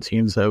 A lot of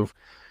teams have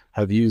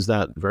used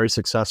that very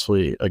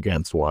successfully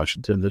against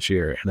Washington this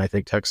year, and I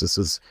think Texas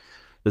is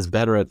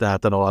better at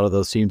that than a lot of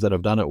those teams that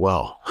have done it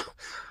well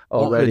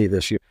already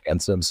this year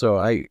against them. So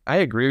I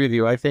agree with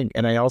you. I think,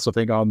 and I also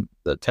think on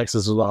the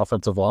Texas's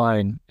offensive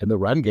line in the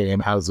run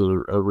game has a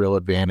real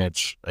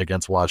advantage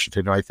against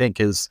Washington. I think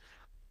is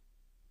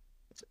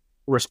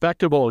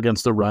respectable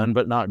against the run,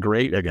 but not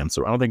great against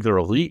the run. I don't think they're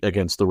elite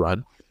against the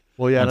run.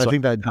 Well, yeah, and I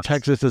think that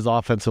Texas's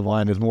offensive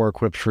line is more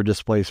equipped for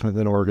displacement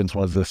than Oregon's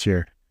was this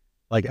year.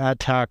 Like, at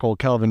tackle,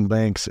 Kelvin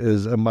Banks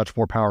is a much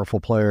more powerful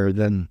player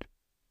than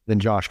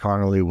Josh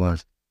Connerly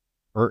was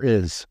or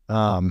is.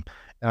 And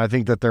I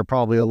think that they're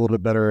probably a little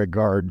bit better at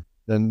guard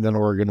than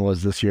Oregon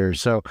was this year.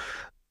 So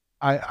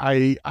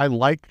I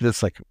like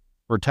this, like,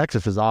 for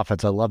Texas's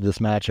offense. I love this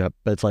matchup.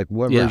 But it's like,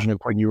 what version of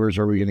Quinn Ewers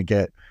are we going to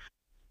get?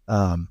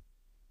 And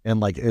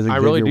like, I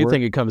really do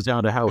think it comes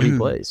down to how he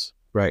plays.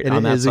 Right.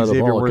 And is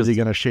Xavier Worthy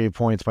going to shave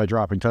points by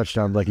dropping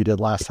touchdowns like he did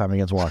last time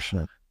against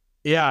Washington?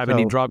 Yeah, I mean,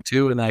 he dropped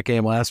 2 in that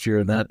game last year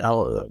in that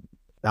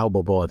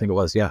Alba Bowl, I think it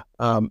was. Yeah.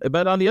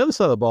 But on the other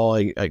side of the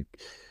ball,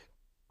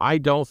 I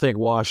don't think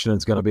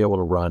Washington's going to be able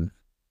to run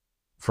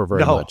for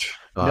very much.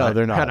 No,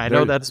 they're not. And I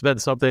know that's been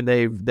something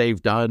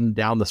they've done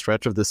down the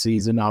stretch of the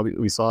season. Now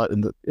we saw it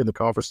in the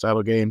conference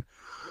title game.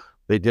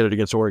 They did it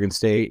against Oregon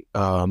State.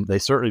 They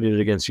certainly did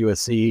it against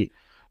USC.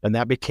 And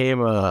that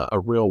became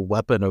a real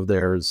weapon of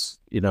theirs,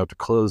 to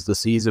close the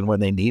season when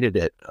they needed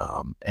it.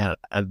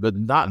 But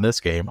not in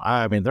this game.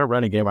 I mean, their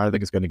running game, I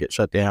think, is going to get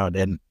shut down.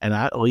 And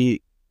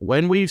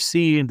when we've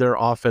seen their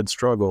offense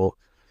struggle,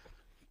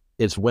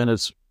 it's when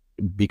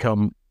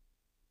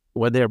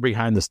they're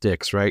behind the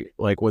sticks, right?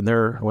 Like when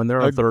they're on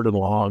 3rd and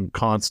long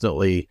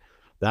constantly.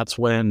 That's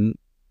when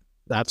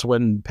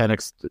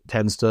Penix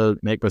tends to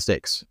make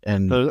mistakes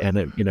and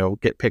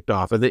get picked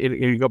off. And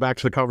you go back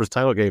to the conference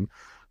title game.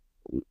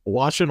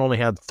 Washington only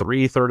had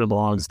 3 3rd and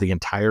longs the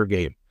entire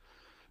game,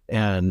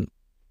 and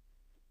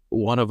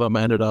one of them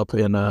ended up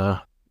in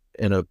a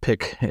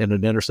pick and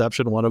an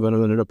interception. One of them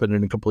ended up in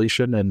an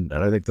incompletion, and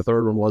I think the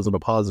third one wasn't a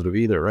positive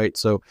either, right?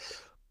 So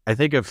I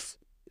think if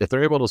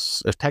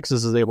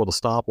Texas is able to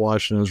stop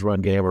Washington's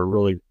run game or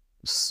really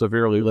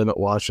severely limit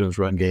Washington's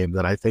run game,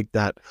 then I think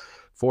that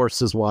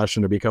forces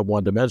Washington to become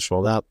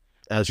one-dimensional. That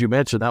as you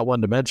mentioned, that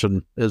one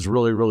dimension is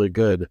really, really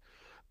good.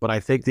 But I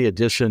think the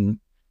addition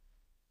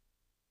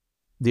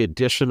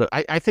of,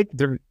 I think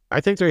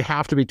they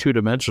have to be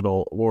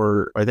two-dimensional,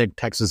 or I think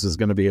Texas is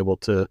going to be able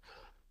to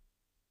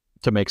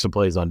make some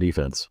plays on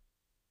defense.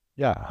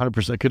 Yeah,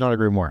 100%. Could not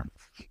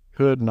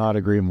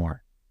agree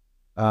more.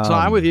 So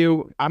I'm with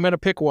you. I'm going to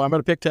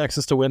pick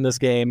Texas to win this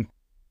game.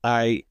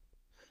 I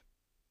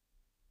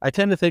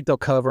tend to think they'll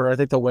cover. I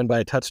think they'll win by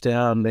a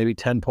touchdown, maybe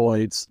 10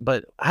 points.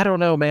 But I don't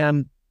know,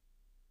 man.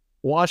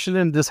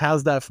 Washington just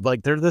has that,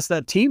 like, they're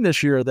that team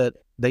this year that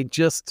they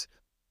just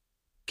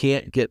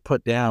can't get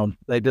put down.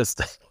 They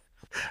just,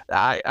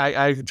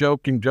 I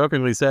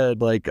jokingly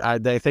said, like, I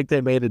think they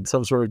made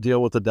some sort of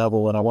deal with the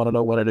devil, and I want to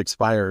know when it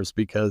expires,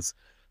 because,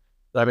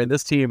 I mean,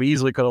 this team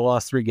easily could have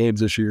lost 3 games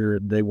this year,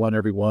 and they won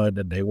every one,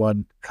 and they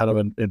won kind of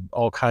in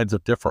all kinds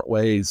of different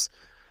ways.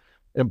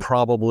 And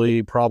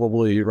probably,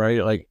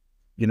 right? Like,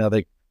 you know,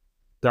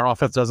 their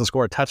offense doesn't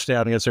score a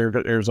touchdown against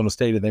Arizona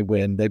State and they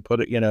win. They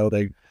put it, you know,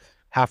 they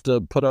have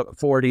to put up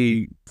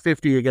 40,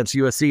 50 against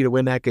USC to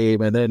win that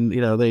game. And then, you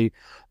know, they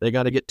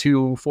got to get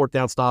 2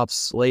 fourth-down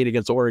stops late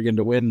against Oregon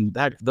to win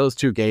those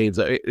 2 games.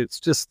 It's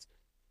just,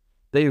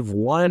 they've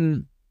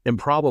won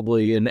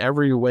improbably in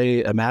every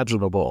way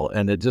imaginable.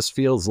 And it just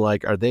feels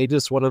like, are they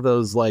just one of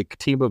those, like,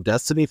 team of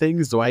destiny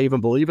things? Do I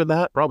even believe in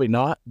that? Probably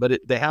not, but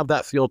they have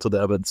that feel to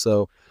them. And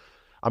so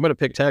I'm going to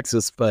pick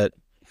Texas, but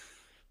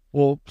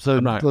I'm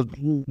not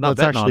betting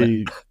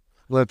on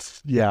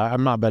it.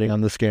 I'm not betting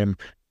on this game.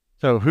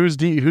 So who's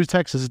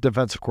Texas'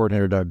 defensive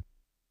coordinator,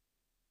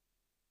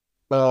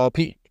 Doug?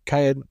 Pete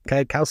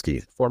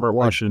Kwiatkowski, former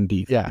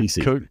Washington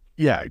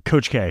DC.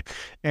 Coach K.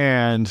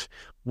 And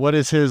what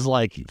is his,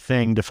 like,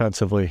 thing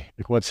defensively?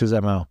 Like, what's his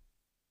MO?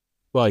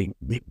 Well,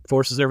 he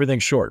forces everything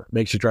short,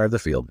 makes you drive the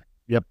field.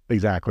 Yep,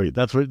 exactly.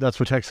 That's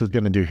what Texas is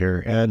going to do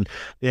here. And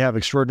they have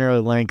extraordinary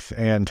length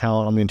and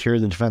talent on the interior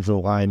of the defensive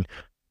line.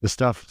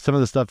 Some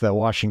of the stuff that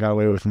Washington got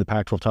away with in the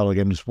Pac-12 title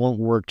game just won't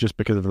work just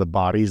because of the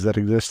bodies that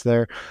exist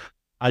there.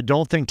 I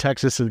don't think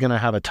Texas is going to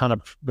have they're going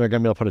to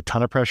be able to put a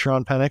ton of pressure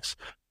on Penix.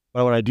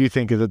 But what I do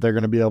think is that they're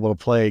going to be able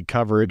to play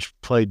coverage,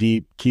 play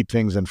deep, keep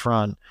things in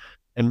front,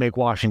 and make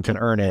Washington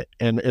earn it.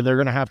 And they're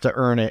going to have to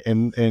earn it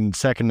in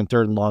second and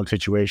third and long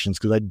situations,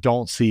 because I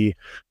don't see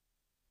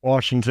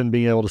Washington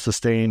being able to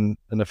sustain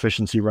an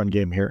efficiency run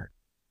game here.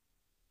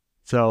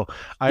 So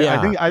I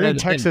think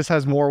Texas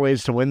has more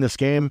ways to win this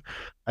game.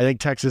 I think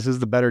Texas is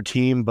the better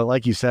team, but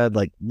like you said,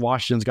 like,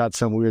 Washington's got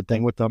some weird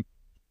thing with them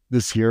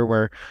this year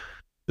where it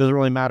doesn't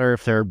really matter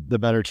if they're the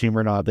better team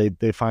or not.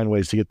 They find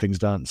ways to get things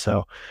done.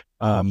 So,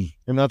 and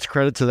that's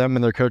credit to them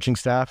and their coaching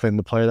staff and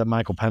the player that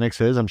Michael Penix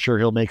is. I'm sure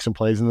he'll make some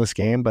plays in this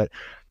game, but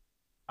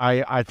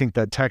I think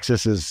that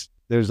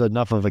there's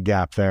enough of a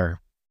gap there.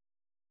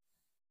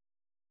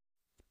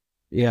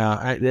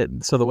 Yeah,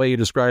 so the way you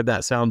describe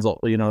that sounds,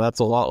 you know, that's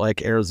a lot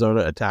like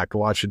Arizona attacked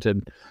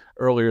Washington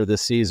earlier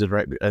this season,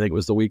 right? I think it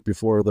was the week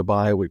before the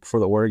bye, week before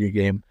the Oregon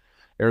game.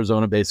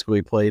 Arizona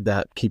basically played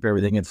that, keep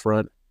everything in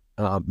front,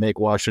 make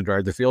Washington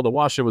drive the field, and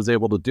Washington was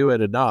able to do it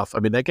enough. I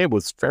mean, that game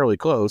was fairly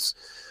close,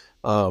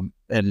 and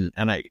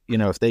I, you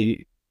know,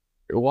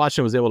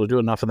 Washington was able to do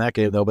enough in that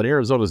game though, but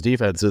Arizona's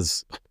defense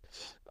is,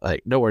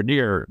 like, nowhere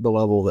near the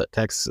level that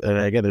Texas, and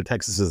again,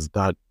 Texas is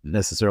not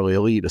necessarily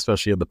elite,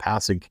 especially in the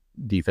passing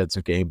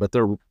defensive game, but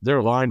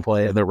their line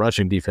play and their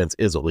rushing defense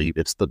is elite.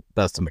 It's the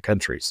best in the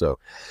country. So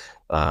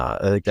I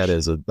think that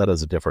is a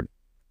different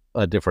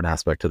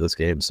aspect to this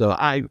game. So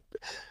I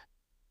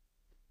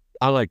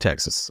like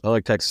Texas. I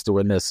like Texas to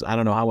win this. I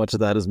don't know how much of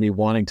that is me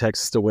wanting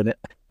Texas to win it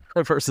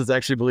versus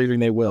actually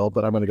believing they will,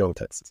 but I'm going to go with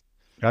Texas.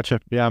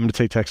 Gotcha. Yeah, I'm going to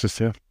take Texas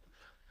too.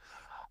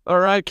 All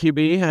right,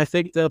 QB, I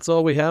think that's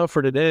all we have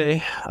for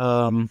today.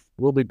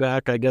 We'll be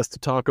back, I guess, to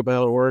talk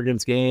about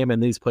Oregon's game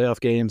and these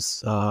playoff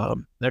games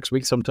next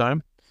week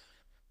sometime.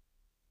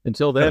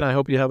 Until then, I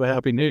hope you have a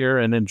happy New Year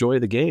and enjoy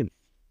the game.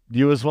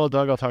 You as well,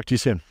 Doug. I'll talk to you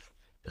soon.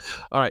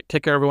 All right,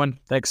 take care, everyone.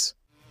 Thanks.